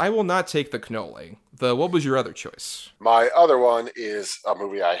curious. I will not take the cannoli. What was your other choice? My other one is a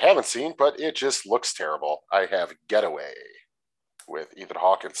movie I haven't seen, but it just looks terrible. I have Getaway with Ethan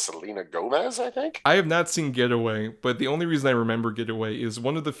Hawke and Selena Gomez, I think. I have not seen Getaway, but the only reason I remember Getaway is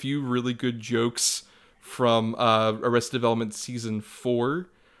one of the few really good jokes from Arrested Development Season 4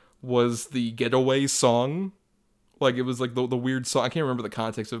 was the Getaway song. Like, it was like the weird song. I can't remember the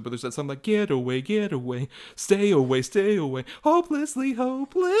context of it, but there's that song like, get away, stay away, hopelessly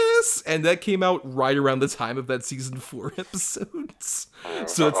hopeless. And that came out right around the time of that Season 4 episodes.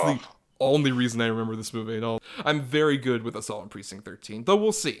 So it's the only reason I remember this movie at all. I'm very good with Assault on Precinct 13, though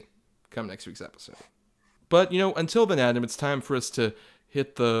we'll see come next week's episode. But, until then, Adam, it's time for us to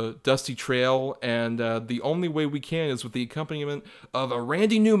hit the dusty trail, and the only way we can is with the accompaniment of a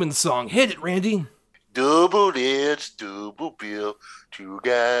Randy Newman song. Hit it, Randy! Double edged, double bill, 2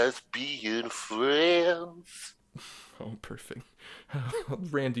 guys being friends. Oh, perfect.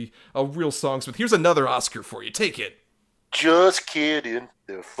 Randy, real songsmith. Here's another Oscar for you. Take it. Just kidding.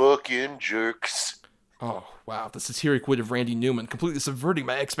 They're fucking jerks. Oh, wow. The satiric wit of Randy Newman completely subverting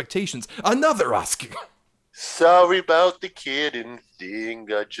my expectations. Another Oscar. Sorry about the kidding thing.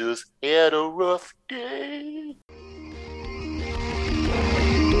 I just had a rough day.